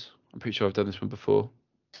Cheetahs. I'm pretty sure I've done this one before.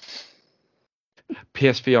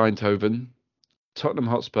 PSV Eindhoven, Tottenham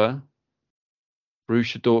Hotspur,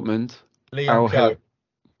 Borussia Dortmund,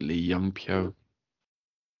 Lee Young Pyo.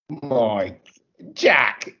 My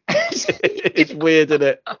Jack. It's weird, isn't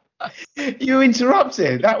it? You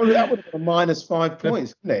interrupted. That would have been a -5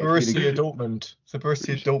 points, wouldn't it? Borussia Dortmund. It's the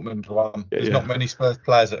Borussia Dortmund one. There's not many Spurs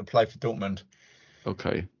players that have played for Dortmund.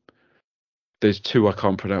 Okay. There's 2 I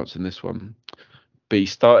can't pronounce in this one. But he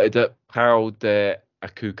started at Pau de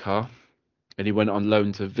Acucar, and he went on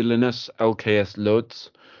loan to Vilnius, LKS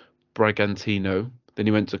Lodz, Bragantino. Then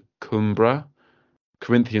he went to Cumbra,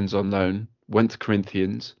 Corinthians on loan, went to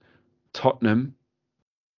Corinthians, Tottenham,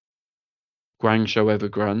 Guangzhou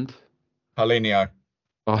Evergrande, Paulinho.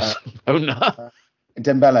 Barcelona.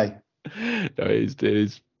 Dembele. No, it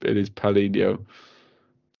is Paulinho.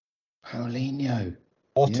 Paulinho.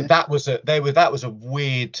 That was a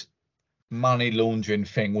weird money laundering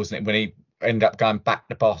thing, wasn't it? When he ended up going back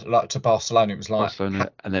to Barcelona, it was like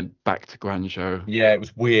Barcelona, and then back to Guangzhou. Yeah, it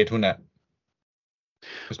was weird, wasn't it?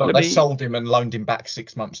 It's like they sold him and loaned him back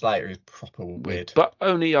 6 months later. It was proper weird. But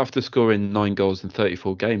only after scoring 9 goals in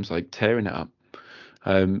 34 games, like tearing it up.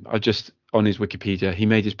 On his Wikipedia, he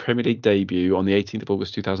made his Premier League debut on the 18th of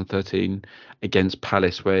August 2013 against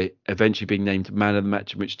Palace, where eventually being named man of the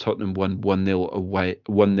match, in which Tottenham won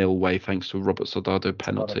 1-0 away thanks to a Robert Soldado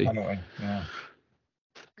penalty. Yeah.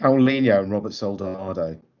 Paulinho and Robert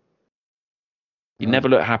Soldado. He never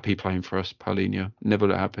looked happy playing for us, Paulinho. Never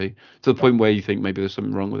looked happy. To the point where you think maybe there's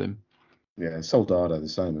something wrong with him. Yeah, Soldado the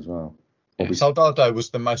same as well. Yeah. Soldado was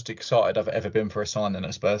the most excited I've ever been for a signing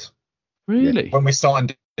at Spurs. Really? When we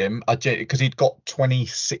signed him, because he'd got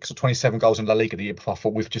 26 or 27 goals in La Liga the year before, I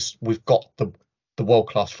thought we've got the world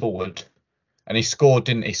class forward, and he scored,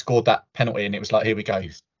 didn't he? Scored that penalty, and it was like, here we go.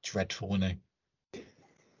 He's dreadful, wasn't he?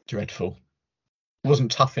 Dreadful.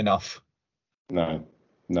 Wasn't tough enough. No.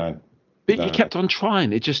 But he kept on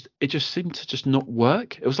trying. It just seemed to just not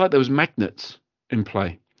work. It was like there was magnets in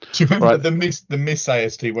play. Do you remember Right. the miss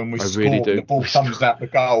ASD when we I scored really and do. the ball comes out the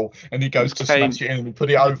goal and he goes to smash it in and we put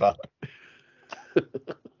it over?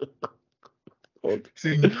 It's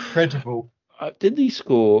incredible. Didn't he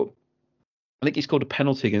score? I think he scored a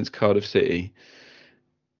penalty against Cardiff City,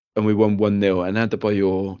 and we won 1-0. And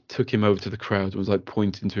Adebayor took him over to the crowd and was like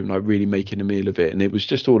pointing to him, like really making a meal of it. And it was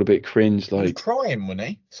just all a bit cringe. He was Like, crying, wasn't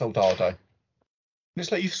he, Soldado? And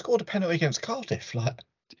it's like, you've scored a penalty against Cardiff. Like,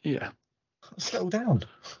 yeah, settle down.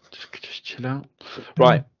 just chill out.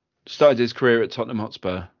 Right. Started his career at Tottenham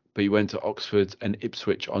Hotspur, but he went to Oxford and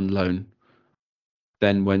Ipswich on loan.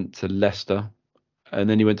 Then went to Leicester, and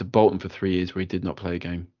then he went to Bolton for 3 years, where he did not play a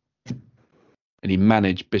game. And he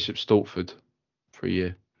managed Bishop Stortford for a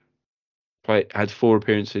year. Had 4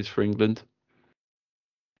 appearances for England.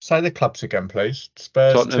 Say the clubs again, please.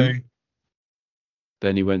 Spurs Tottenham. 2.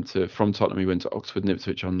 Then from Tottenham, he went to Oxford and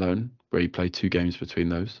Ipswich on loan, where he played 2 games between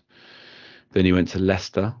those. Then he went to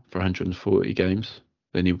Leicester for 140 games.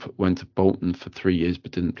 Then he went to Bolton for 3 years,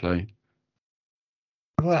 but didn't play.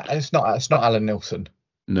 Well, it's not Alan Nilsson.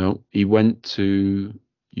 No, he went to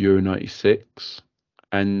Euro 96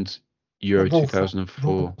 and Euro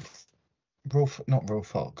 2004. Not Real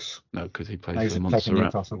Fox. No, because he played No, for he played for Montserrat.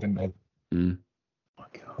 Newcastle, didn't he? Mm.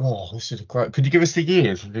 Oh, this is great. Could you give us the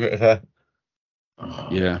years?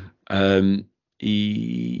 Yeah.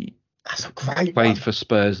 He That's a great played one. for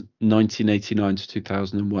Spurs 1989 to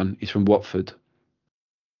 2001. He's from Watford.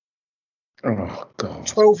 Oh God.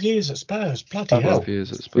 12 years at Spurs. Bloody hell. 12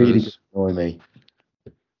 years at Spurs. Really annoy me.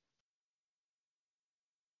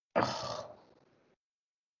 Oh.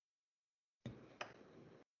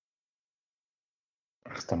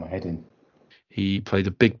 That's done my head in. He played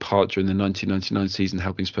a big part during the 1999 season,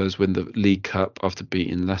 helping Spurs win the League Cup after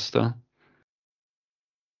beating Leicester.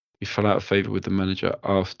 He fell out of favour with the manager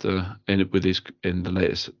in the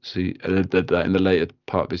later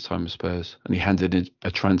part of his time at Spurs, and he handed in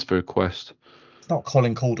a transfer request. It's not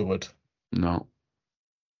Colin Calderwood. No.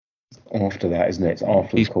 After that, isn't it? It's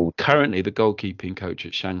after He's called. currently the goalkeeping coach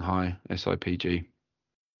at Shanghai SIPG.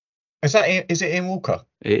 Is it Ian Walker?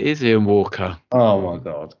 It is Ian Walker. Oh my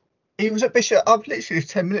God. He was at Bishop. I'm literally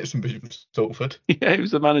 10 minutes from Bishop Stortford. Yeah, he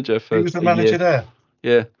was the manager for He was the manager there.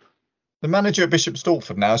 Yeah. The manager at Bishop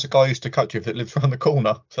Stortford now is a guy who used to coach with that lives around the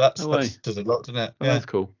corner. So that No way. does a lot, doesn't it? Oh, Yeah. that's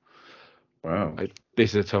cool. Wow.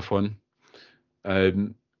 This is a tough one.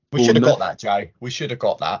 We should have got that, Jay. We should have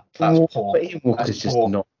got that. That's poor. But Ian Walker's That's just poor.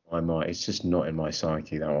 not in my mind. It's just not in my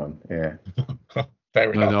psyche, that one. Yeah.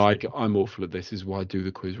 Fair enough. No, I'm awful at this. This is why I do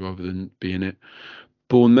the quiz rather than be in it.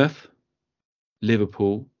 Bournemouth,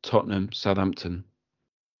 Liverpool, Tottenham, Southampton.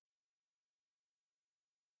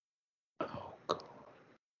 Oh God.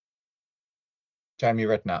 Jamie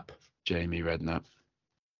Redknapp. Jamie Redknapp.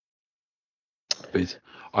 But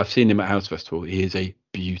I've seen him at House Festival. He is a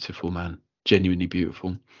beautiful man. Genuinely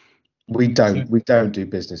beautiful. We don't do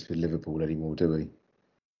business with Liverpool anymore, do we?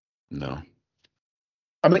 No.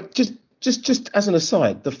 I mean, just as an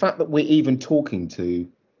aside, the fact that we're even talking to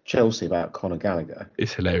Chelsea about Conor Gallagher.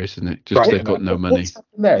 It's hilarious, isn't it? Just they've got no money. What's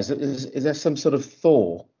happened there? Is there some sort of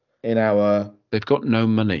thaw in our... They've got no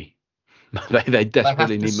money. they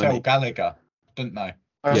desperately need need sell money. Gallagher, don't they?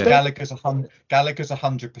 Yeah. Gallagher's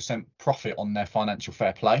 100% profit on their financial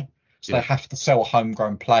fair play. So they have to sell a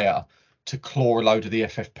homegrown player to claw a load of the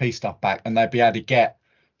FFP stuff back, and they'd be able to get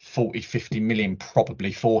 40-50 million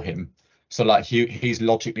probably for him. So like he's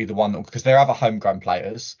logically the one that, because there are other homegrown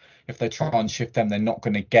players, if they try and shift them, they're not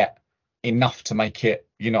going to get enough to make it,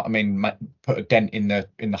 you know what I mean, put a dent in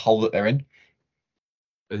the hole that they're in.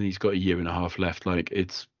 And he's got a year and a half left. Like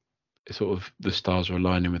it's sort of the stars are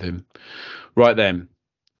aligning with him. Right then,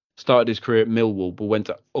 started his career at Millwall, but went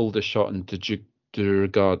to Aldershot and Dier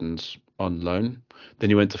Gardens on loan. Then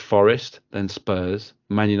he went to Forest, then Spurs,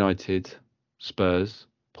 Man United, Spurs,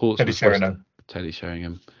 Portsmouth, Teddy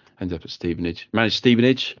Sheringham, ended up at Stevenage. Managed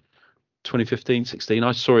Stevenage 2015-16.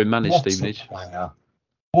 I saw him manage Stevenage.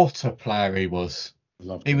 What a player he was.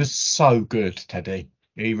 He was so good, Teddy.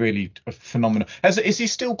 He really phenomenal. Is he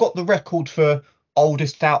still got the record for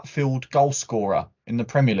oldest outfield goal scorer in the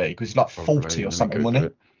Premier League? Because he's like 40 or something, wasn't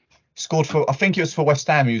he? Scored for, I think it was for West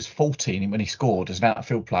Ham. He was 14 when he scored as an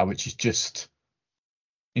outfield player, which is just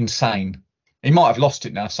insane. He might have lost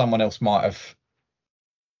it now. Someone else might have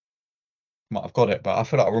got it, but I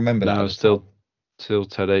feel like I remember that. No, still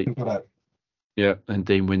Teddy. Yeah, and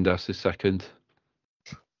Dean Windass is second.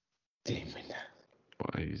 Dean Windass.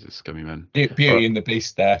 Well, he's a scummy man. Beauty and the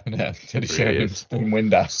Beast there. Teddy Sheringham, Dean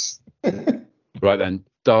Windass. Right then,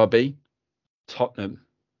 Derby, Tottenham,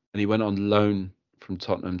 and he went on loan from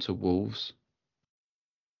Tottenham to Wolves,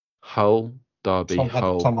 Hull, Derby,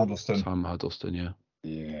 Hull, Tom Huddleston. Tom Huddleston, yeah.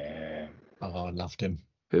 Yeah. Oh, I loved him.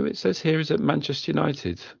 Who it says here is at Manchester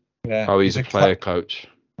United. Yeah. Oh, he's a player coach.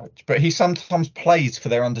 But he sometimes plays for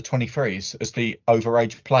their under 23s as the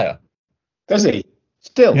overage player. Does he?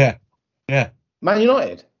 Still? Yeah. Man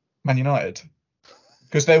United? Man United.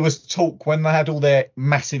 Because there was talk when they had all their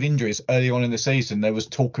massive injuries early on in the season, there was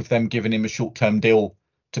talk of them giving him a short-term deal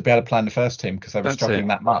to be able to play in the first team because they were struggling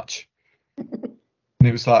that much. And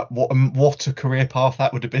it was like, what a career path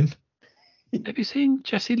that would have been. Have you seen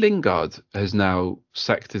Jesse Lingard has now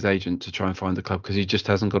sacked his agent to try and find a club because he just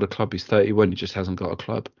hasn't got a club. He's 31, he just hasn't got a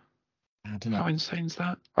club. I don't know. How insane is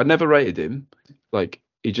that? I never rated him. Like,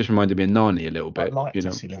 he just reminded me of Nani a little bit. I like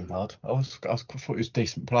Jesse Lingard. I thought he was a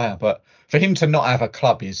decent player, but for him to not have a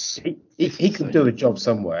club is... He could do a job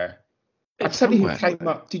somewhere. I tell you who came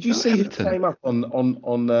up. Did you see who came up on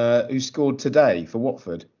who scored today for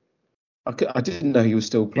Watford? I didn't know he was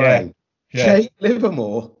still playing. Yeah. Jake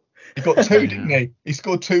Livermore. He got two, didn't he? He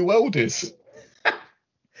scored 2 welders.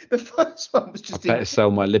 The first one was just... I better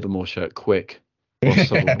sell my Livermore shirt quick.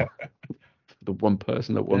 The one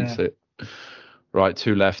person that wants it. Right,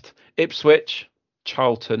 2 left. Ipswich,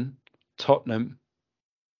 Charlton, Tottenham,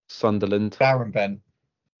 Sunderland, Darren Bent,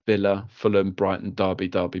 Villa, Fulham, Brighton, Derby,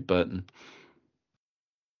 Burton.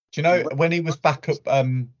 Do you know when he was back at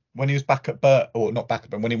when he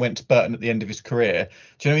went to Burton at the end of his career?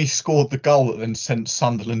 Do you know he scored the goal that then sent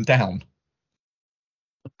Sunderland down?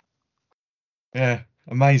 Yeah,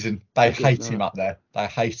 amazing. They hate him up there. They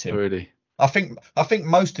hate him. Really? I think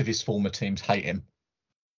most of his former teams hate him.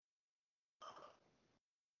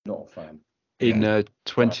 Not a fan. In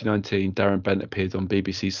 2019, Darren Bent appeared on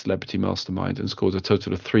BBC's Celebrity Mastermind and scored a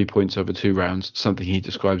total of 3 points over 2 rounds, something he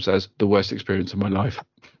describes as the worst experience of my life.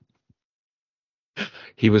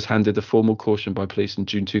 He was handed a formal caution by police in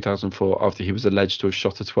June 2004 after he was alleged to have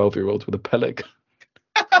shot a 12-year-old with a pellet gun.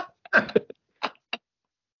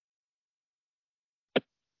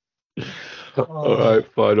 All right,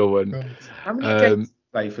 final one. How many games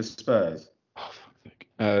play for Spurs?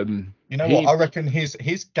 You know what? I reckon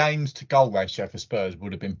his games to goal ratio for Spurs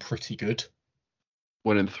would have been pretty good.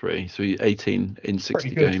 1 in 3, so 18 in 60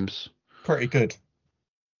 games. Pretty good.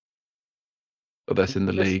 But that's in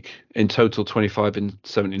the league. In total, 25 in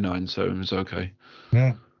 79, so it was okay.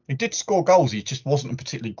 Yeah. He did score goals. He just wasn't a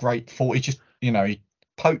particularly great for. He just, he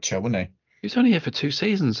poacher, wasn't he? He was only here for 2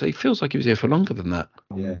 seasons, so he feels like he was here for longer than that.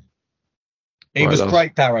 Yeah. He was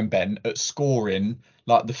great, Darren Bent, at scoring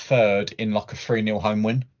like the third in like a 3-0 home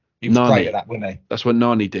win. He was great at that, wasn't he? That's what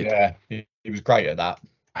Nani did. Yeah, he was great at that.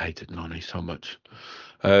 I hated Nani so much.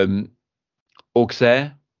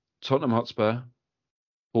 Auxerre, Tottenham Hotspur,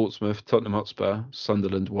 Portsmouth, Tottenham Hotspur,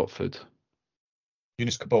 Sunderland, Watford.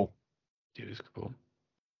 Yunus Kabul.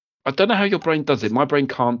 I don't know how your brain does it. My brain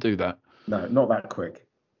can't do that. No, not that quick.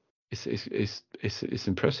 It's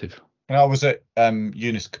impressive. And I was at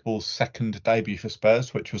Yunus Kabul's second debut for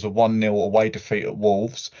Spurs, which was a 1-0 away defeat at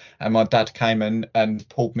Wolves. And my dad came in and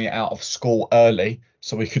pulled me out of school early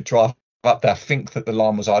so we could drive up there. I think that the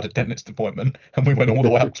line was I had a dentist appointment, and we went all the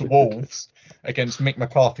way up to Wolves against Mick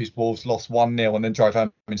McCarthy's Wolves, lost 1-0 and then drove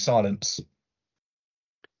home in silence.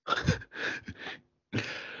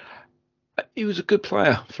 He was a good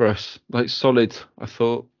player for us, like solid, I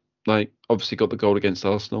thought. Like, obviously got the goal against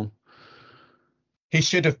Arsenal. He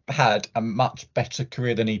should have had a much better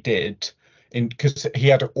career than he did, because he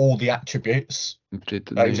had all the attributes. He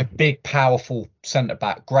was a big, powerful centre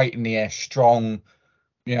back, great in the air, strong,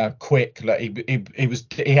 quick. Like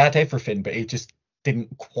he had everything, but he just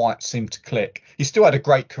didn't quite seem to click. He still had a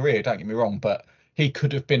great career, don't get me wrong, but he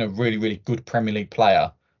could have been a really, really good Premier League player.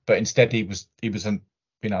 But instead, he was an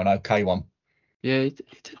okay one. Yeah, he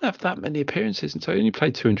didn't have that many appearances, and so he only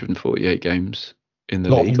played 248 games. In the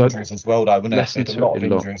league. A lot of injuries as well, though, wasn't it? A lot of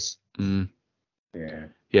injuries.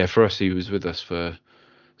 Yeah, for us, he was with us for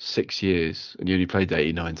 6 years, and he only played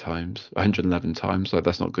 89 times, 111 times. Like,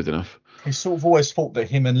 that's not good enough. He sort of always thought that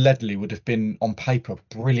him and Ledley would have been, on paper,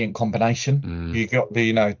 a brilliant combination. You got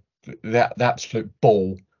the absolute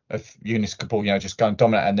ball of Yunus Kabul, just going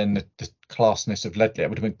dominant, and then the classness of Ledley. It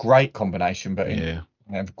would have been a great combination, but it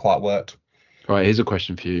never quite worked. Right, here's a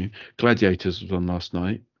question for you. Gladiators was on last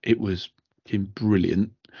night. It was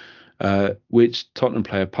brilliant. Which Tottenham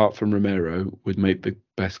player, apart from Romero, would make the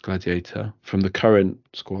best Gladiator from the current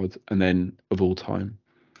squad and then of all time?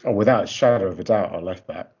 Oh, without a shadow of a doubt, our left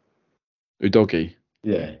back. Udogie?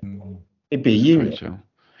 Yeah. It'd be a unit.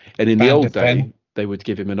 And in the old day, they would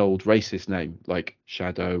give him an old racist name, like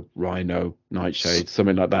Shadow, Rhino, Nightshade,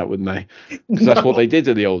 something like that, wouldn't they? Because that's what they did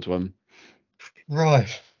in the old one. Right.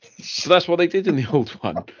 So that's what they did in the old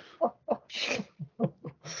one.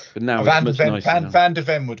 But now Van it's der much Ven, nicer now. Van der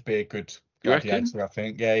Ven would be a good You reckon? gladiator, I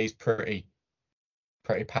think. Yeah, he's pretty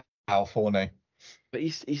powerful, isn't he? But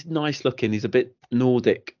he's nice looking. He's a bit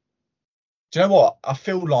Nordic. Do you know what? I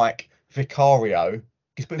feel like Vicario,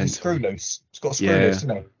 he's a bit of a Mental. screw loose. He's got a screw Yeah. loose,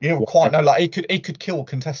 isn't he? You don't quite know. Like he could kill a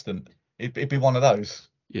contestant. It'd be one of those.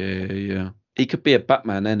 Yeah. He could be a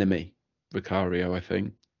Batman enemy, Vicario, I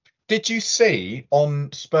think. Did you see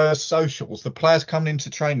on Spurs socials the players coming into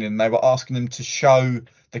training and they were asking them to show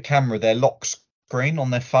the camera their lock screen on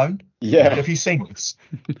their phone? Yeah. Have you seen this?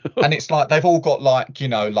 And it's like they've all got like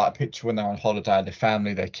a picture when they're on holiday, their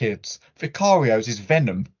family, their kids. Vicario's is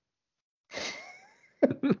Venom.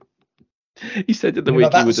 He said at the week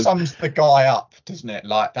that sums the guy up, doesn't it?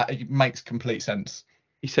 Like that, it makes complete sense.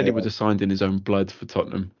 He said he would have signed in his own blood for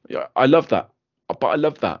Tottenham. Yeah, I love that. But I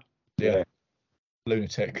love that. Yeah.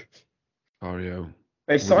 Lunatic. Vicario.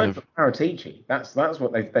 They've signed for Paratici. That's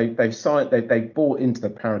what they've signed. They bought into the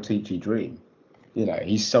Paratici dream.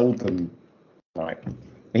 He sold them. Like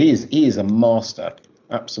he is a master,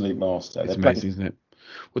 absolute master. It's amazing, isn't it?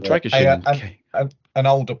 Well, Dragic. An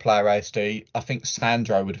older player, ASD. I think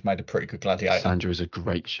Sandro would have made a pretty good gladiator. Sandro is a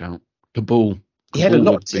great shout. Kabul. He had a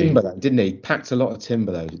lot of timber, though, didn't he? Packed a lot of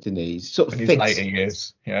timber, though, didn't he? He's sort of in his later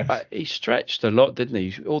years, yeah. He stretched a lot, didn't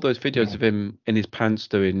he? All those videos of him in his pants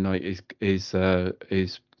doing like his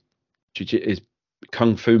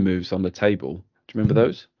kung fu moves on the table. Do you remember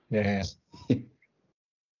those? Yeah.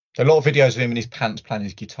 A lot of videos of him in his pants playing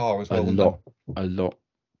his guitar as well. A lot.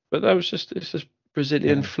 But that was just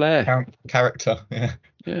Brazilian flair. Character, yeah.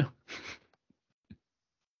 Yeah.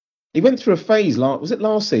 He went through a phase. Was it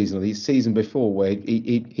last season or the season before where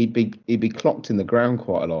he'd be clocked in the ground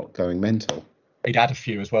quite a lot, going mental. He'd had a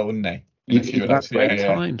few as well, wouldn't he? Great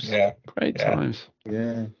times. Yeah. Great times.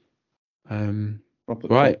 Yeah.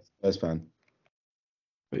 Right. Spurs fan.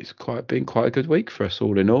 It's been quite a good week for us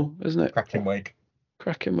all in all, isn't it? Cracking week.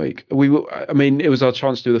 It was our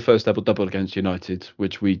chance to do the first double against United,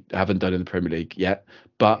 which we haven't done in the Premier League yet.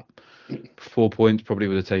 But 4 points, probably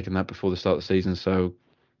would have taken that before the start of the season. So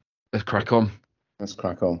let's crack on.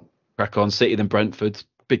 Crack on. City then Brentford.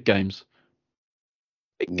 Big games.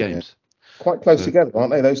 Games. Quite close together,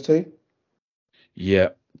 aren't they, those two? Yeah.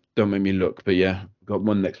 Don't make me look. But yeah, got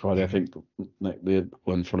one next Friday. I think the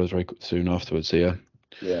one follows very soon afterwards. So yeah.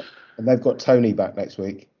 Yeah. And they've got Tony back next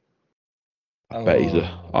week.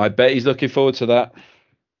 I bet he's looking forward to that.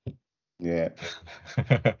 Yeah.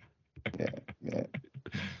 Yeah.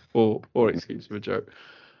 Or excuse for a joke.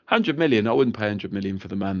 100 million. I wouldn't pay 100 million for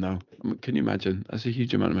the man, though. Can you imagine? That's a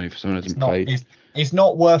huge amount of money for someone who hasn't played. He's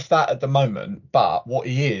not worth that at the moment, but what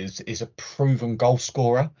he is a proven goal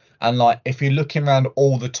scorer. And like, if you're looking around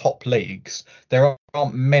all the top leagues, there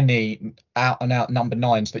aren't many out and out number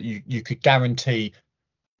nines that you could guarantee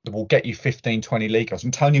that will get you 15, 20 league goals.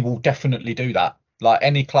 And Tony will definitely do that. Like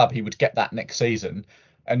any club, he would get that next season.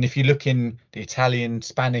 And if you look in the Italian,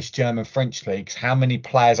 Spanish, German, French leagues, how many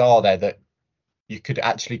players are there that you could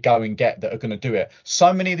actually go and get that are going to do it?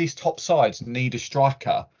 So many of these top sides need a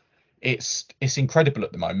striker. It's incredible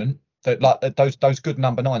at the moment that like those good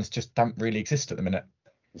number nines just don't really exist at the minute.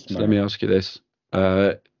 So let me ask you this: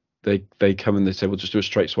 they come and they say, "We'll just do a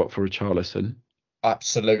straight swap for Richarlison."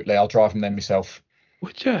 Absolutely, I'll drive them there myself.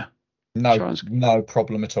 Would you? No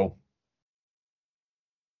problem at all.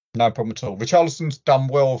 No problem at all. Richarlison's done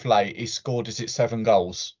well of late. He scored, is it 7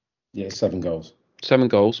 goals? Yeah, 7 goals. 7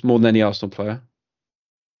 goals, more than any Arsenal player.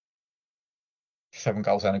 7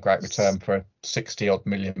 goals and a great return for a 60-odd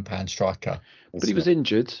million pound striker. But he was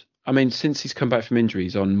injured. I mean, since he's come back from injury,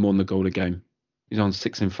 he's on more than a goal a game. He's on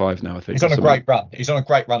 6 in 5 now, I think. He's on a great run. He's on a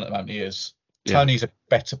great run at the moment. He is. Yeah. Tony's a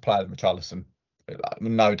better player than Richarlison.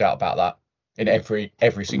 No doubt about that. In every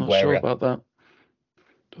single area.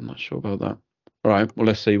 I'm not sure about that. All right. Well,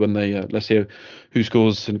 let's see when let's see who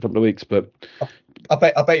scores in a couple of weeks. But I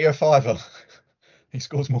bet you a fiver. He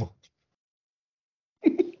scores more.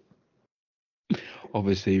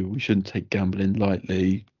 Obviously, we shouldn't take gambling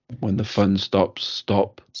lightly. When the fun stops,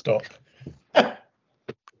 stop.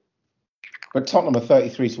 But Tottenham are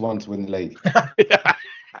 33-1 to win the league.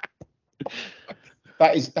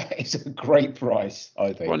 That is a great price, I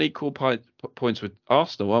think. We're on equal points with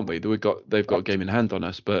Arsenal, aren't we? They've got a game in hand on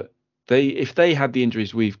us, but if they had the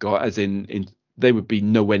injuries we've got, as in they would be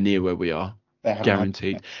nowhere near where we are,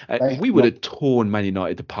 guaranteed. We would have torn Man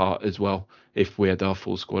United apart as well if we had our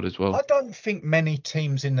full squad as well. I don't think many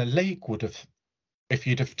teams in the league would have, if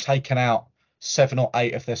you'd have taken out 7 or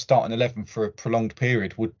 8 of their starting 11 for a prolonged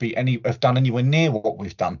period, have done anywhere near what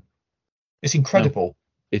we've done. It's incredible. No.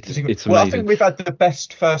 It's amazing. Well, I think we've had the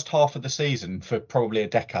best first half of the season for probably a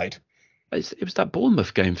decade. It was that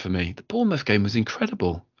Bournemouth game for me. The Bournemouth game was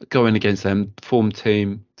incredible. Going against them, form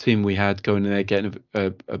team we had, going in there, getting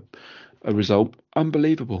a result.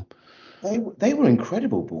 Unbelievable. They were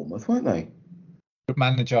incredible, Bournemouth, weren't they? Good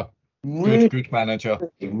manager. Really, Good manager.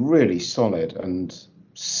 really solid and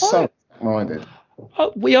so minded.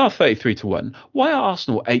 We are 33-1. Why are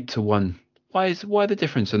Arsenal 8-1? Why the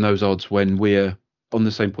difference in those odds when we're on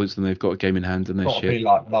the same points and they've got a game in hand and they're Got to be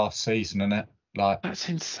like last season, isn't it? Like that's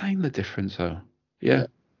insane. The difference, though. Yeah.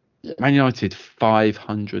 Yeah. Man United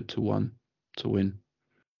 500-1 to win.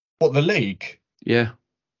 What, the league? Yeah.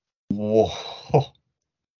 Whoa,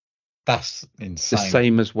 that's insane. The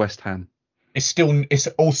same as West Ham. It's still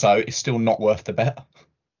not worth the bet.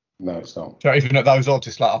 No, it's not. So even at those odds,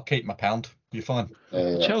 it's like I'll keep my pound. You're fine.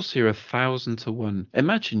 Chelsea are 1,000-1.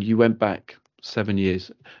 Imagine you went back 7 years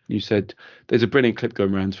and you said there's a brilliant clip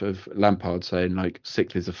going around of Lampard saying like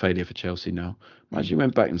sixth is a failure for Chelsea now. Imagine you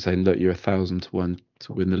went back and saying, look, you're 1,000-1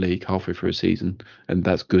 to win the league halfway through a season, and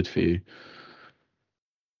that's good for you.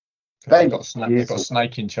 They've got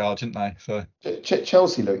Snake in charge, haven't they? So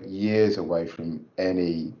Chelsea look years away from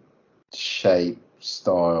any shape,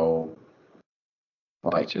 style,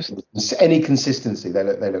 like just any consistency. They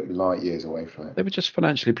look light years away from it. They were just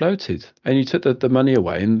financially bloated, and you took the money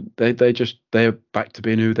away, and they're back to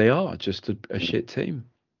being who they are, just a shit team.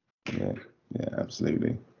 Yeah,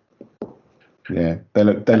 absolutely. Yeah, they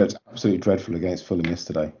looked absolutely dreadful against Fulham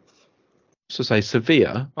yesterday. So say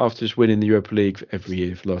Sevilla, after just winning the Europa League every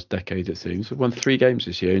year for the last decade, it seems, have won 3 games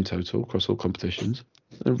this year in total across all competitions.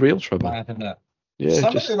 In real trouble. Mad, isn't it? Yeah,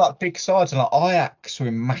 some of the like big sides, like Ajax, are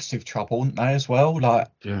in massive trouble, aren't they, as well? Like,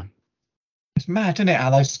 yeah, it's mad, isn't it? How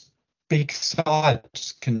those big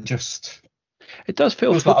sides can just. It does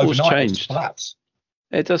feel football's changed.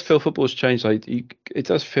 It does feel football's changed. Like it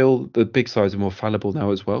does feel the big sides are more fallible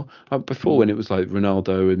now as well. Before, when it was like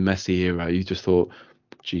Ronaldo and Messi era, you just thought,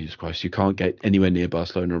 Jesus Christ, you can't get anywhere near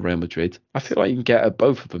Barcelona or Real Madrid. I feel like you can get at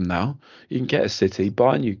both of them now. You can get at City,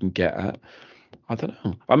 Bayern you can get at. I don't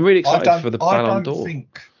know. I'm really excited for the Ballon d'Or.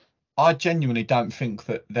 I genuinely don't think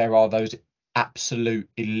that there are those absolute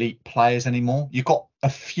elite players anymore. You've got a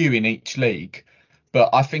few in each league, but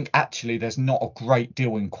I think actually there's not a great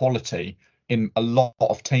deal in quality in a lot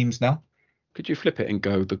of teams now. Could you flip it and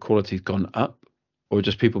go, the quality's gone up? Or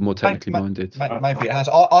just people more technically minded? Maybe it has.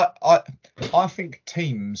 I think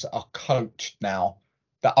teams are coached now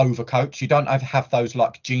that overcoach. You don't have those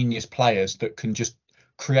like genius players that can just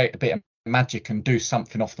create a bit of magic and do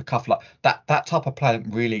something off the cuff like that. That type of player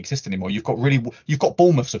doesn't really exist anymore. You've got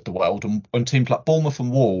Bournemouths of the world and teams like Bournemouth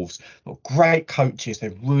and Wolves. Got great coaches.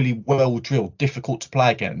 They're really well drilled, difficult to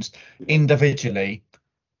play against. Individually,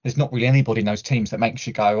 there's not really anybody in those teams that makes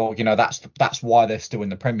you go, oh, that's why they're still in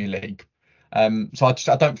the Premier League. So I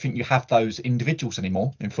don't think you have those individuals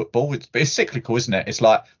anymore in football. It's cyclical, isn't it? It's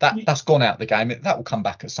like that's gone out the game. That will come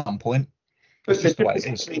back at some point. But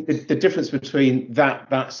the difference between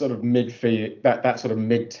that sort of midfield, that sort of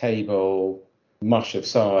mid-table mush of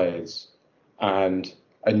sides, and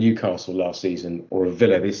a Newcastle last season or a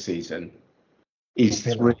Villa this season is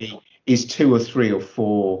 2 or 3 or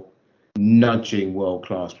 4 nudging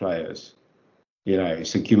world-class players.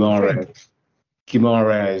 So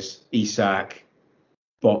Guimaraes, Isak,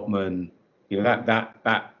 Botman,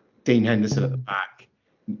 that Dean Henderson at the back.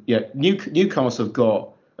 Yeah, Newcastle have got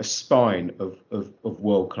a spine of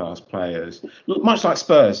world-class players. Look, much like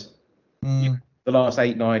Spurs, the last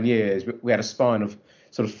 8-9 years, we had a spine of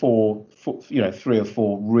sort of 3 or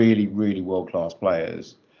 4 really, really world-class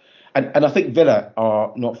players. And I think Villa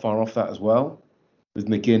are not far off that as well, with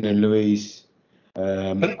McGinn and Luiz.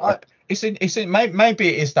 Maybe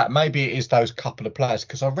it is that. Maybe it is those couple of players,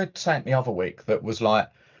 because I read something the other week that was like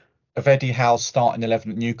of Eddie Howe's starting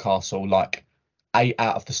 11 at Newcastle, like 8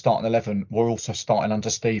 out of the starting 11 were also starting under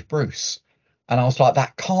Steve Bruce, and I was like,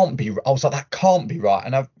 that can't be. That can't be right.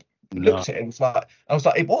 And I looked at it, and I was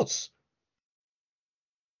like, it was.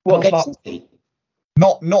 What?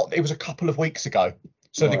 Not. It was a couple of weeks ago.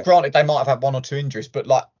 So granted, they might have had 1 or 2 injuries, but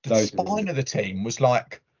like the spine of the team was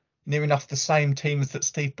like near enough the same teams that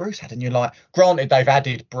Steve Bruce had. And you're like, granted, they've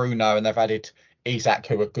added Bruno and they've added Isak,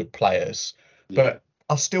 who are good players, but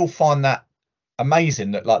I still find that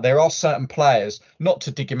amazing that like there are certain players, not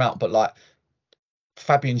to dig him out, but like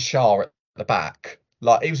Fabian Schär at the back,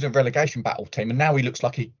 like he was in a relegation battle team, and now he looks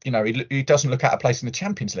like he doesn't look out of place in the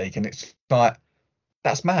Champions League, and it's like,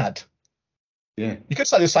 that's mad. Yeah, you could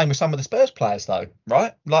say the same with some of the Spurs players though,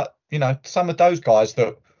 right? Like, some of those guys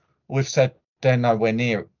that we've said they're nowhere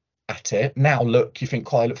near at it, now look, you think,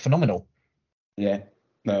 they look phenomenal. Yeah,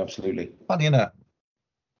 no, absolutely. Funny, isn't it? I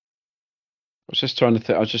was just trying to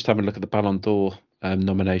think. I was just having a look at the Ballon d'Or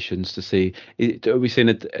nominations to see. Are we seeing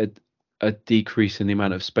a decrease in the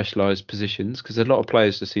amount of specialised positions? Because a lot of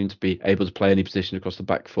players just seem to be able to play any position across the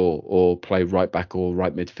back four, or play right back or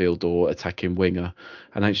right midfield or attacking winger.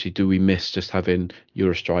 And actually, do we miss just having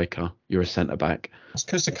you're a striker, you're a centre back? It's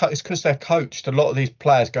because they're coached. A lot of these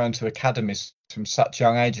players go into academies from such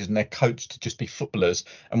young ages, and they're coached to just be footballers.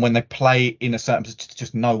 And when they play in a certain position, to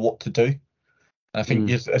just know what to do. And I think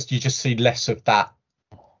you just see less of that,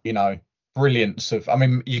 brilliance of. I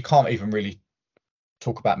mean, you can't even really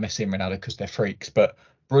talk about Messi and Ronaldo because they're freaks, but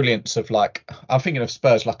brilliance of, like, I'm thinking of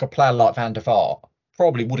Spurs, like a player like Van der Vaart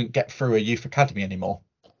probably wouldn't get through a youth academy anymore.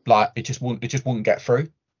 Like it just wouldn't get through.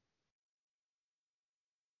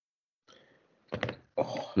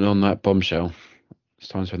 And on that bombshell, it's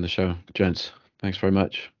time to end the show. Gents, thanks very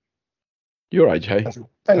much. You're right, Jay.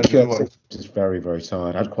 Thank you. I'm just very, very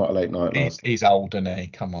tired. I had quite a late night last night. He's old, isn't he?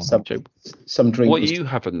 Come on. Some drink. What you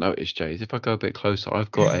haven't noticed, Jay, is if I go a bit closer,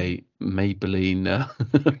 I've got a Maybelline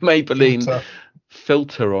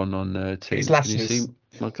filter on Teams. His lashes. Can you see?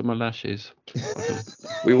 Look at my lashes.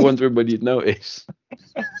 We were wondering when you'd notice.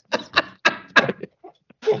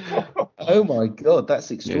 Oh my God,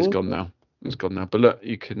 that's extraordinary. Yeah, it's gone now. But look,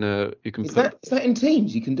 you can Is that in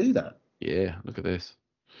Teams? You can do that? Yeah, look at this.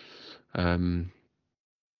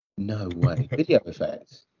 No way. Video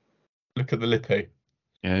effects. Look at the lippy.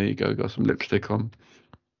 Yeah, there you go. Got some lipstick on.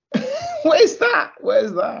 Where's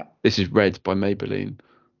that? This is Red by Maybelline.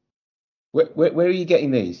 Where are you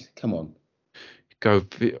getting these? Come on.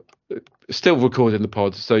 Still recording the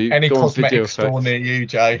pod, so you any go on cosmetic video store effects. near you,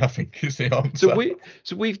 Jay, I think is the answer.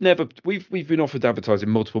 So we've been offered advertising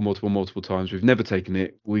multiple times. We've never taken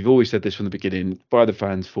it. We've always said this from the beginning: by the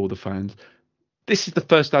fans, for the fans. This is the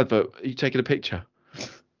first advert. Are you taking a picture?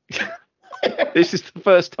 This is the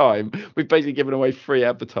first time we've basically given away free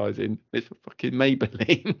advertising. It's a fucking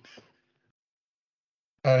Maybelline.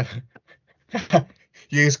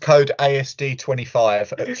 Use code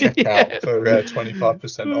ASD25 at checkout for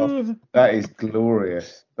 25% off. That is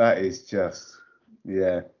glorious. That is just,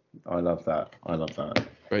 yeah, I love that.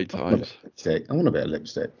 Great times. I want a bit of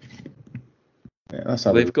lipstick. Yeah, that's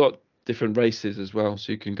how they've got different races as well,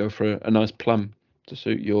 so you can go for a nice plum to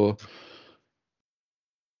suit your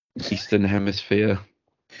Eastern Hemisphere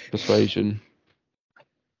persuasion.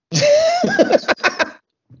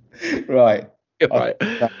 Right.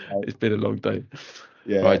 It's been a long day.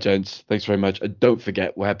 Yeah. Right, gents. Thanks very much. And don't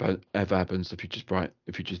forget, whatever happens, the future's bright.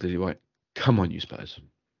 The future's lily white. Come on, you Spurs.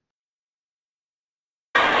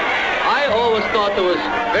 I always thought there was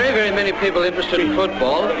very, very many people interested in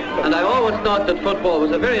football, and I always thought that football was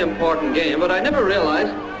a very important game, but I never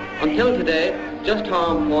realized until today just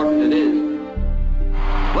how important it is.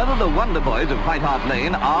 Whether the Wonder Boys of White Hart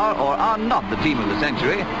Lane are or are not the team of the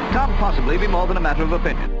century can't possibly be more than a matter of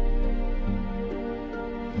opinion.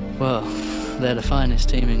 Well, they're the finest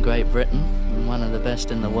team in Great Britain and one of the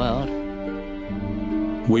best in the world.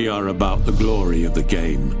 We are about the glory of the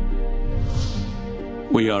game.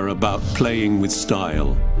 We are about playing with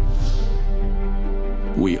style.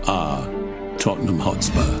 We are Tottenham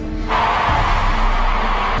Hotspur.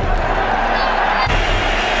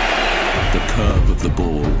 The curve of the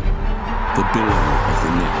ball, the billow of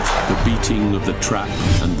the net, the beating of the trap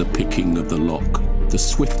and the picking of the lock, the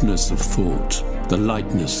swiftness of thought, the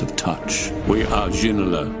lightness of touch. We are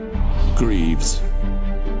Ginola, Greaves,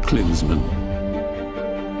 Klinsmann.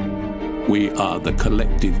 We are the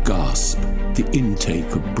collective gasp, the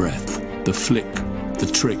intake of breath, the flick, the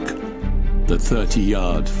trick, the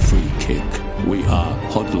 30-yard free kick. We are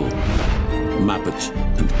Hoddle, Mabbott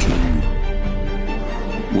and King.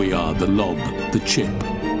 We are the lob, the chip,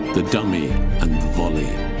 the dummy and the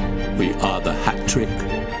volley. We are the hat trick,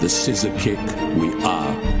 the scissor kick. We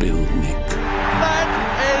are Bill Nick. That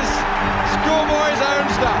is schoolboy's own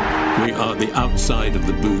stuff. We are the outside of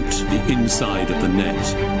the boot, the inside of the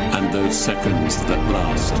net, and those seconds that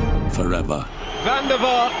last forever. Van der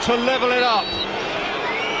Vaart to level it up.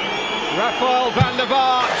 Rafael van der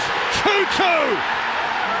Vaart, 2-2.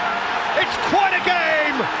 It's quite a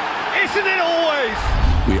game, isn't it always?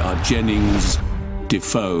 We are Jennings,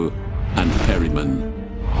 Defoe, and Perryman.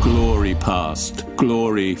 Glory past,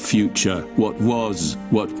 glory future, what was,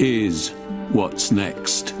 what is, what's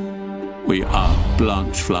next. We are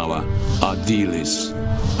Blanchflower, Ardiles,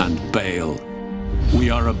 and Bale.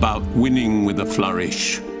 We are about winning with a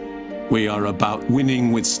flourish. We are about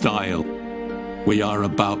winning with style. We are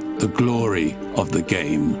about the glory of the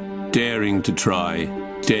game. Daring to try,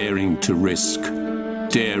 daring to risk,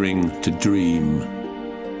 daring to dream.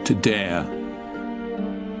 To dare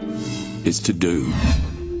is to do.